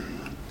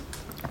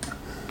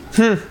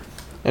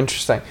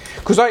 Interesting.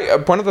 Because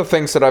one of the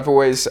things that I've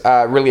always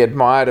really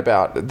admired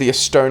about the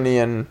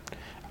Estonian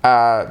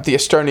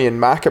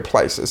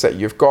marketplace is that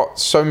you've got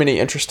so many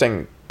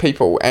interesting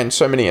people and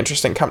so many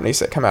interesting companies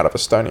that come out of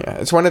Estonia.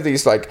 It's one of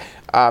these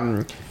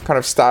kind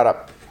of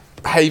startup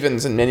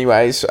havens in many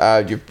ways.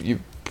 You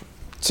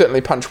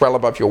certainly punch well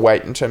above your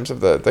weight in terms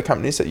of the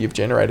companies that you've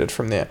generated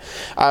from there.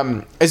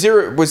 I take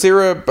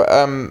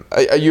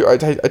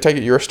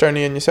it you're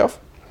Estonian yourself?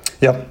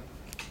 Yeah.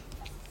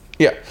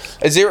 Yeah.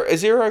 Is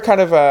there a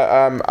kind of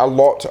a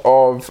lot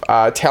of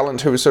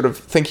talent who is sort of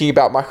thinking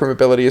about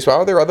micromobility as well?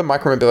 Are there other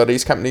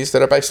micromobilities companies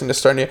that are based in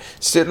Estonia,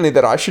 certainly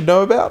that I should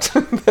know about,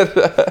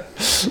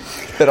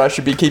 that I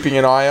should be keeping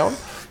an eye on?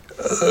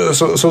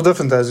 So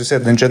definitely, as you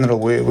said, in general,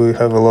 we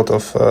have a lot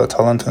of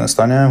talent in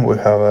Estonia. We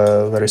have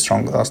a very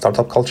strong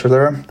startup culture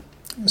there.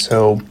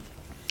 So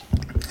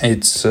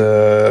it's,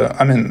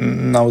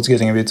 now it's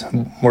getting a bit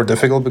more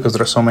difficult because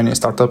there are so many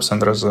startups and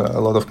there's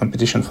a lot of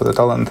competition for the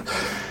talent.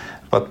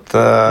 But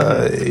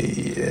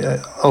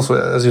also,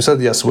 as you said,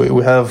 yes,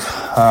 we have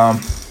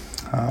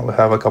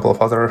a couple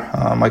of other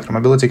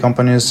micromobility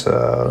companies.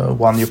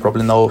 One you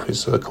probably know of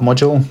is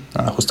Comodule,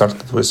 who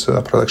started with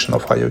production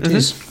of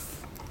IoTs,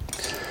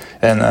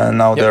 and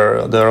now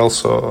they're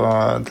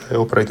also they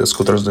operated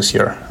scooters this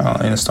year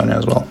in Estonia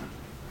as well.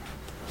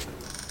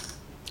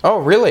 Oh,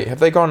 really? Have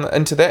they gone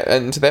into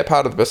that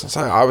part of the business?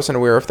 I wasn't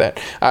aware of that.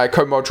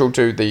 Comodule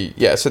do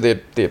so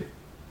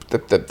they're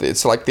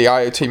it's like the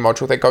IoT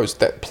module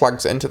that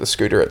plugs into the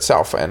scooter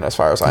itself. And as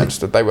far as I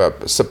understood, they were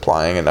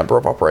supplying a number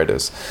of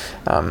operators.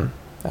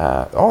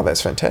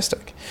 That's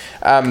fantastic.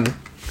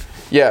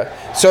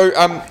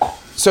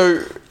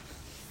 So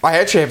I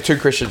actually have two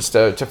questions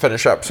to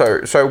finish up.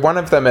 So one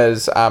of them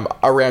is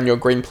around your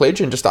Green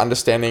Pledge and just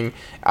understanding.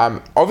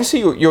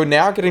 Obviously, you're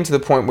now getting to the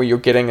point where you're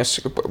getting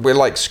where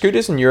like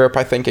scooters in Europe,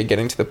 I think, are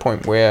getting to the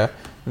point where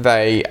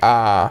they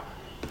are,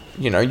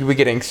 you were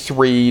getting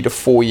 3 to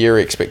 4 year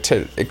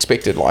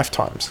expected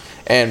lifetimes.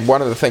 And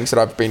one of the things that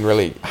I've been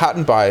really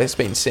heartened by has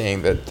been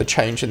seeing that the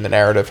change in the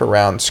narrative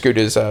around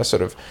scooters are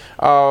sort of,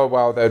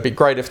 they'd be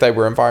great if they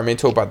were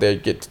environmental, but they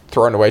get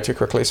thrown away too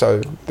quickly,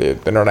 so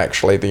they're not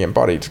actually the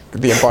embodied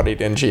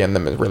energy in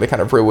them. It really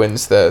kind of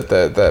ruins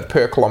the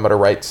per kilometer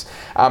rates.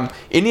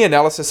 Any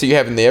analysis that you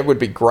have in there would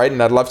be great,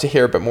 and I'd love to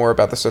hear a bit more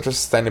about the sort of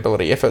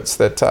sustainability efforts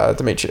that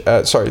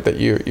that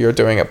you're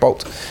doing at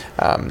Bolt,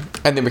 and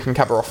then we can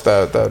cover off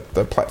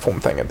the platform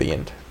thing at the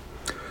end.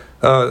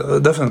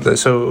 Definitely.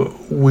 So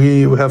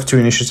we have two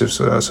initiatives.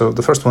 So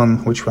the first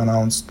one, which we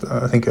announced,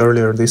 I think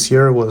earlier this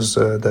year, was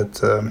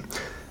that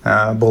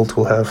Bolt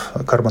will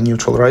have carbon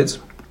neutral rides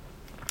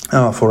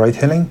for ride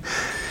hailing.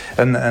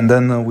 And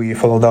then we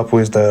followed up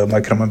with the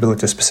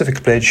micromobility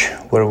specific pledge,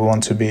 where we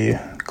want to be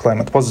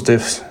climate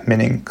positive,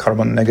 meaning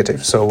carbon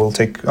negative. So we'll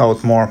take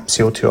out more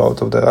CO2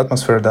 out of the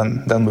atmosphere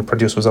than we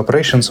produce with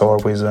operations or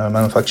with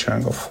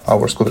manufacturing of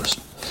our scooters.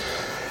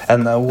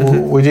 And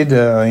we did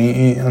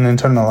an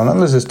internal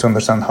analysis to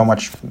understand how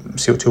much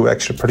CO2 we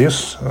actually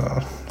produce.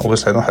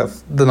 Obviously, I don't have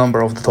the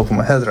number off the top of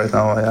my head right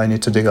now. I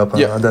need to dig up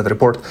that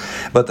report.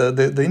 But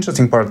the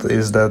interesting part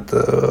is that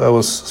I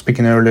was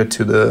speaking earlier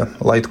to the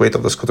lightweight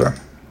of the scooter.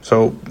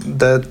 So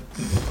that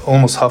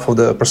almost half of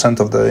the %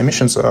 of the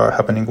emissions are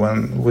happening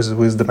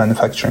with the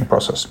manufacturing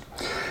process.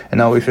 And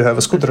now if you have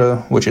a scooter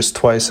which is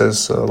twice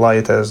as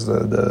light as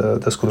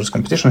the scooters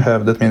competition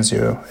have, that means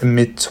you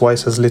emit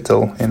twice as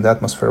little in the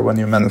atmosphere when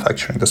you're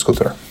manufacturing the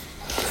scooter.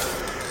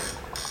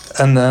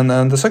 And then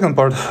the second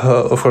part,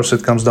 of course,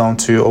 it comes down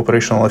to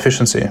operational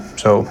efficiency.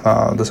 So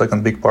the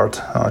second big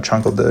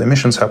chunk of the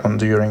emissions happen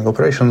during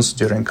operations,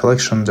 during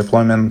collection,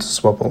 deployment,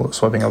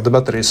 swapping of the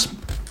batteries.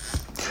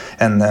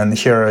 And then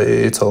here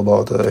it's all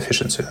about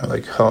efficiency,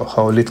 like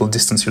how little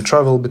distance you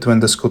travel between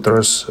the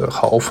scooters,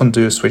 how often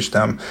do you switch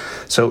them.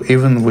 So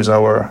even with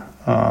our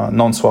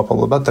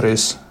non-swappable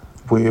batteries,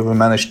 we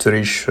managed to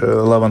reach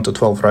 11 to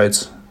 12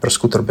 rides per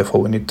scooter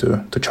before we need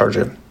to charge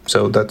it.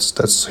 So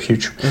that's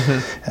huge.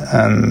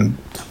 Mm-hmm.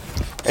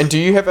 And do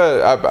you have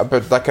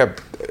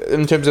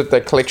in terms of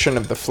the collection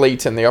of the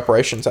fleet and the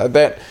operations,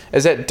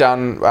 is that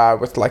done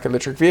with like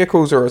electric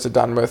vehicles, or is it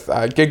done with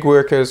gig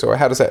workers, or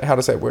how does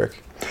that work?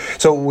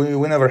 So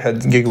we never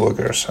had gig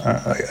workers.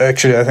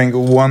 Actually, I think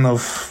one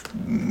of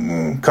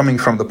coming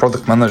from the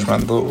product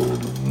management,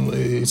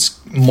 it's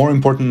more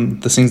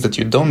important the things that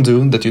you don't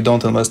do, that you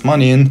don't invest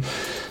money in,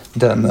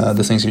 than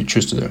the things you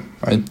choose to do,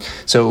 right?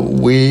 So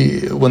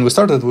when we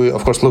started, we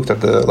of course looked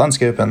at the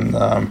landscape, and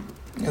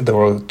there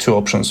were two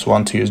options: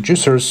 one to use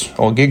juicers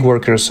or gig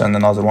workers, and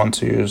another one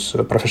to use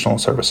professional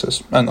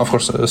services. And of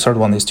course, the third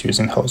one is to use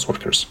in-house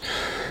workers.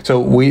 So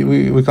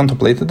we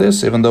contemplated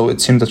this, even though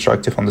it seemed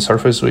attractive on the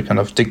surface. We kind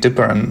of dig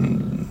deeper,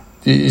 and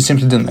it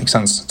simply didn't make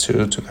sense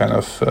to kind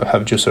of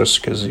have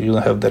juicers, because you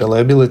don't have the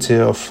reliability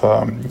of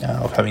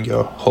having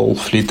your whole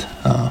fleet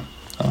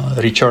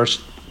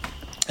recharged,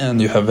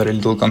 and you have very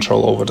little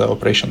control over the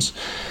operations.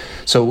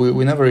 So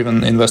we never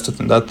even invested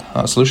in that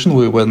solution.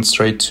 We went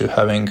straight to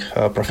having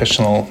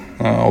professional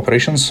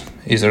operations,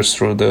 either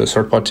through the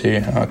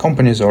third-party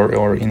companies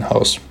or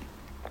in-house.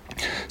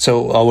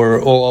 So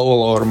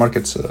all our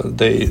markets,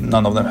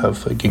 none of them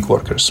have gig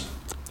workers.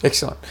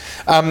 Excellent.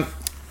 And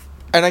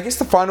I guess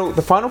the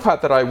final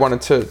part that I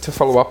wanted to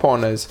follow up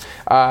on is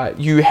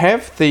you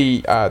have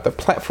the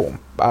platform,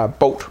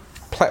 Bolt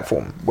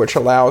platform, which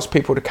allows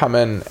people to come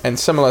in, and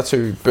similar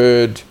to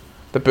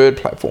the Bird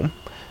platform.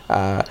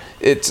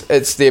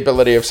 It's the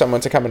ability of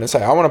someone to come in and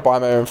say, I want to buy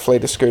my own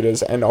fleet of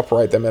scooters and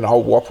operate them, and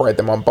I'll operate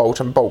them on Bolt,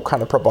 and Bolt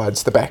kind of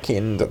provides the back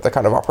end, the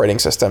kind of operating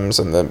systems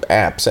and the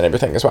apps and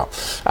everything as well.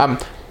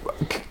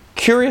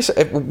 Curious,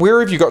 where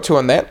have you got to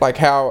on that? Like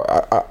how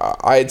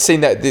I had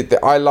seen that,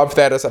 I love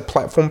that as a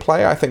platform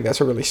play. I think that's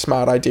a really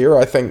smart idea.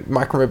 I think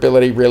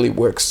micromobility really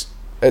works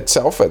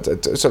itself.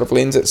 It sort of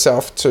lends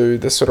itself to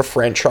this sort of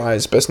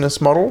franchise business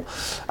model.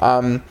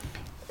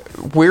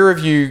 Where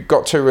have you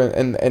got to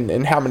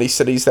in how many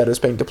cities that is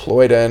being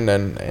deployed in,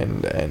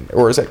 and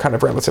or is that kind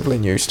of relatively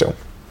new still?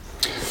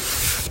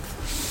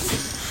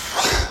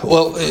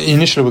 Well,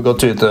 initially we got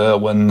to it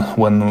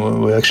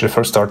when we actually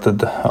first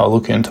started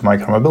looking into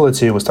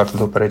micromobility. We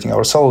started operating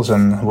ourselves,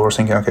 and we were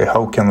thinking, okay,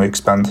 how can we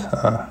expand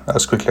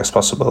as quickly as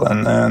possible?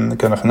 And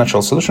kind of a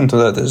natural solution to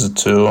that is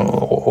to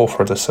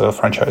offer this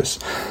franchise.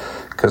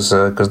 Because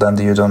then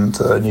you don't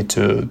need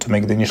to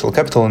make the initial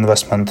capital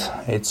investment.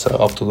 It's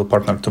up to the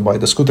partner to buy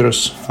the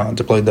scooters,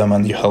 deploy them,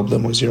 and you help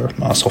them with your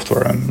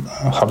software and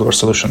hardware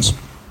solutions.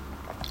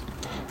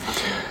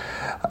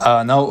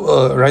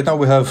 Right now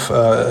we have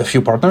a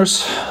few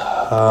partners.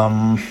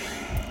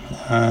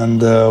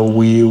 and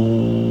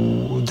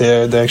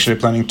they're actually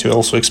planning to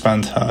also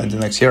expand in the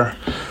next year.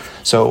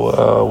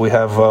 So we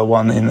have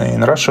one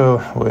in Russia,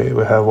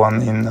 we have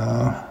one in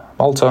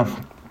Malta,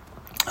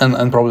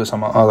 and probably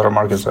some other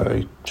markets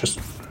I just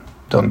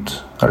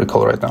don't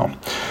recall right now.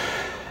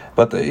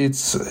 But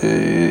it's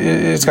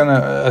kind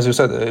of, as you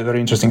said, a very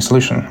interesting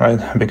solution, right?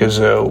 Because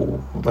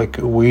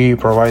we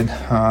provide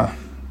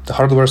the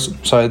hardware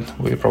side,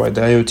 we provide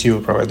the IoT,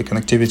 we provide the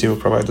connectivity, we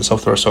provide the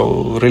software.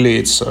 So really,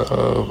 it's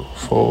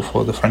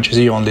for the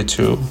franchisee only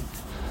to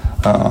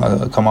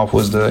come up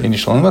with the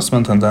initial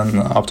investment, and then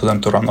up to them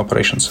to run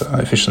operations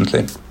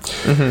efficiently.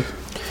 Mm-hmm.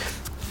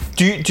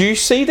 Do you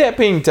see that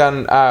being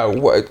done?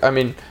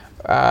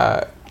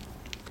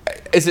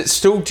 Is it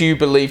still, do you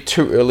believe,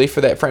 too early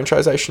for that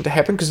franchisation to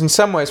happen? Because in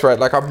some ways, right,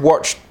 like I've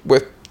watched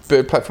with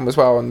Bird Platform as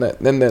well, and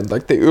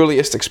the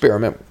earliest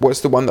experiment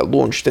was the one that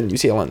launched in New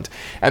Zealand,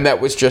 and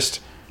that was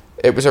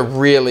it was a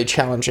really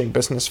challenging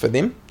business for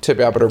them to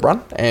be able to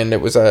run, and it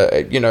was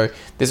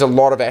there's a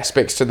lot of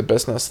aspects to the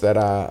business that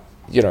are,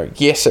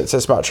 yes, it's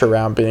as much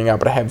around being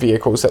able to have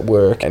vehicles that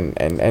work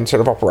and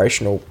sort of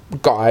operational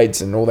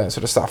guides and all that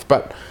sort of stuff,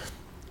 but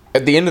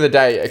at the end of the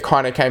day, it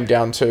kind of came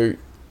down to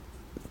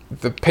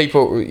the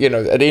people,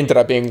 it ended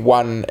up being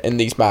won in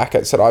these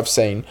markets that I've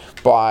seen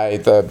by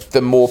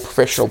the more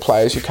professional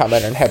players who come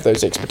in and have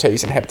those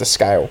expertise and have the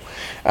scale.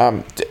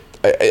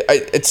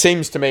 It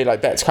seems to me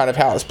like that's kind of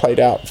how it's played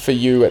out for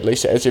you, at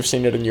least as you've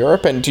seen it in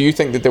Europe. And do you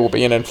think that there will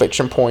be an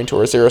inflection point,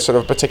 or is there a sort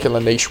of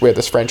particular niche where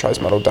this franchise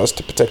model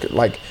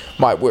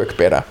might work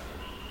better?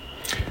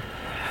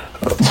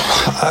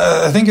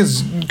 I think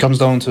it comes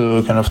down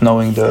to kind of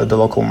knowing the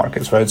local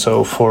markets, right?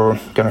 So for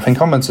kind of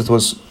incumbents, it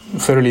was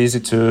fairly easy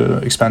to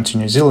expand to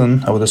New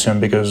Zealand, I would assume,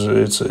 because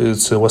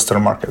it's a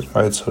Western market,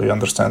 right? So you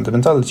understand the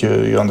mentality,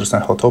 you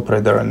understand how to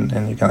operate there,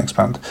 and you can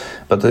expand.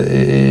 But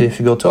if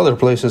you go to other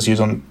places, you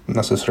don't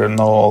necessarily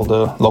know all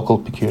the local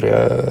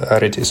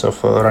peculiarities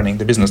of running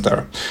the business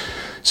there.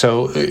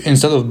 So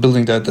instead of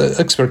building that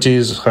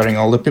expertise, hiring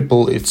all the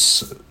people,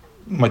 it's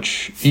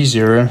much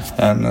easier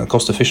and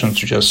cost efficient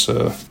to just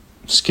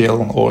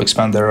scale or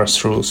expand there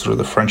through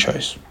the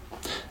franchise.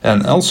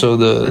 And also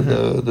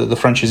the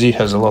franchisee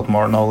has a lot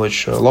more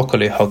knowledge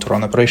locally how to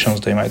run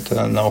operations. They might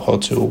know how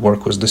to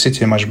work with the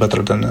city much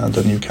better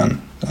than you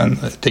can, and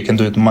they can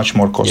do it much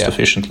more cost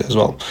efficiently as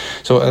well.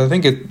 So I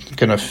think it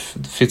kind of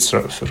fits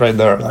right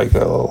there, like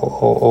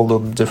all the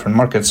different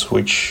markets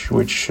which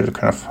are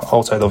kind of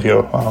outside of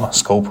your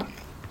scope.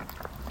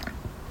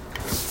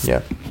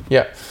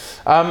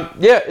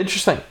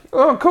 Interesting.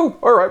 Oh, cool.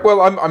 All right.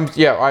 Well,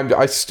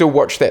 I still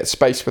watch that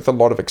space with a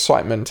lot of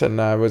excitement, and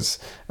I was,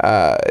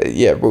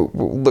 we'll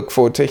look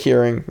forward to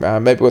hearing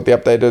maybe what the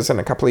update is in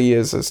a couple of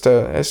years as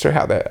to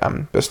how that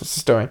business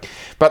is doing.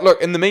 But look,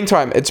 in the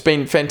meantime, it's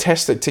been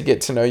fantastic to get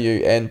to know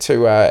you and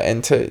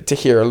to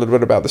hear a little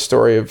bit about the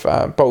story of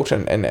Bolt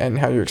and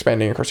how you're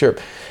expanding across Europe.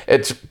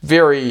 It's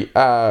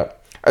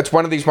it's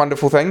one of these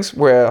wonderful things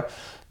where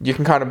you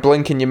can kind of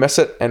blink and you miss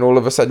it, and all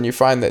of a sudden you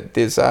find that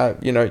there's,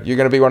 you're going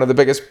to be one of the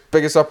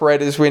biggest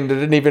operators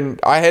when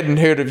I hadn't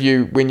heard of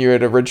you when you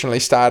had originally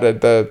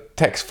started the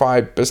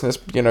Taxify business,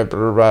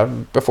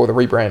 before the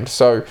rebrand.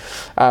 So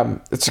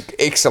it's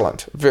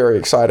excellent, very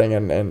exciting,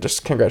 and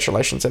just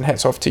congratulations and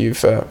hats off to you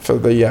for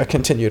the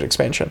continued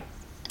expansion.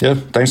 Yeah,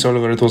 thanks,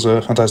 Oliver. It was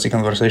a fantastic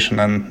conversation,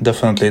 and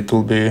definitely it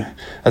will be,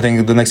 I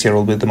think the next year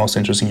will be the most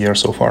interesting year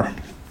so far.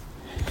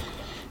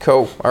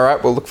 Cool. All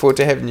right. We'll look forward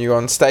to having you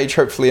on stage,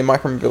 hopefully in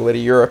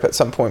Micromobility Europe at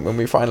some point when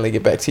we finally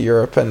get back to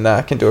Europe and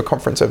can do a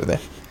conference over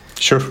there.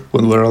 Sure,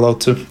 when we're allowed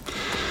to.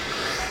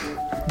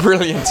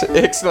 Brilliant.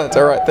 Excellent.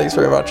 All right. Thanks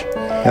very much.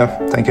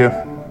 Yeah, thank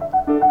you.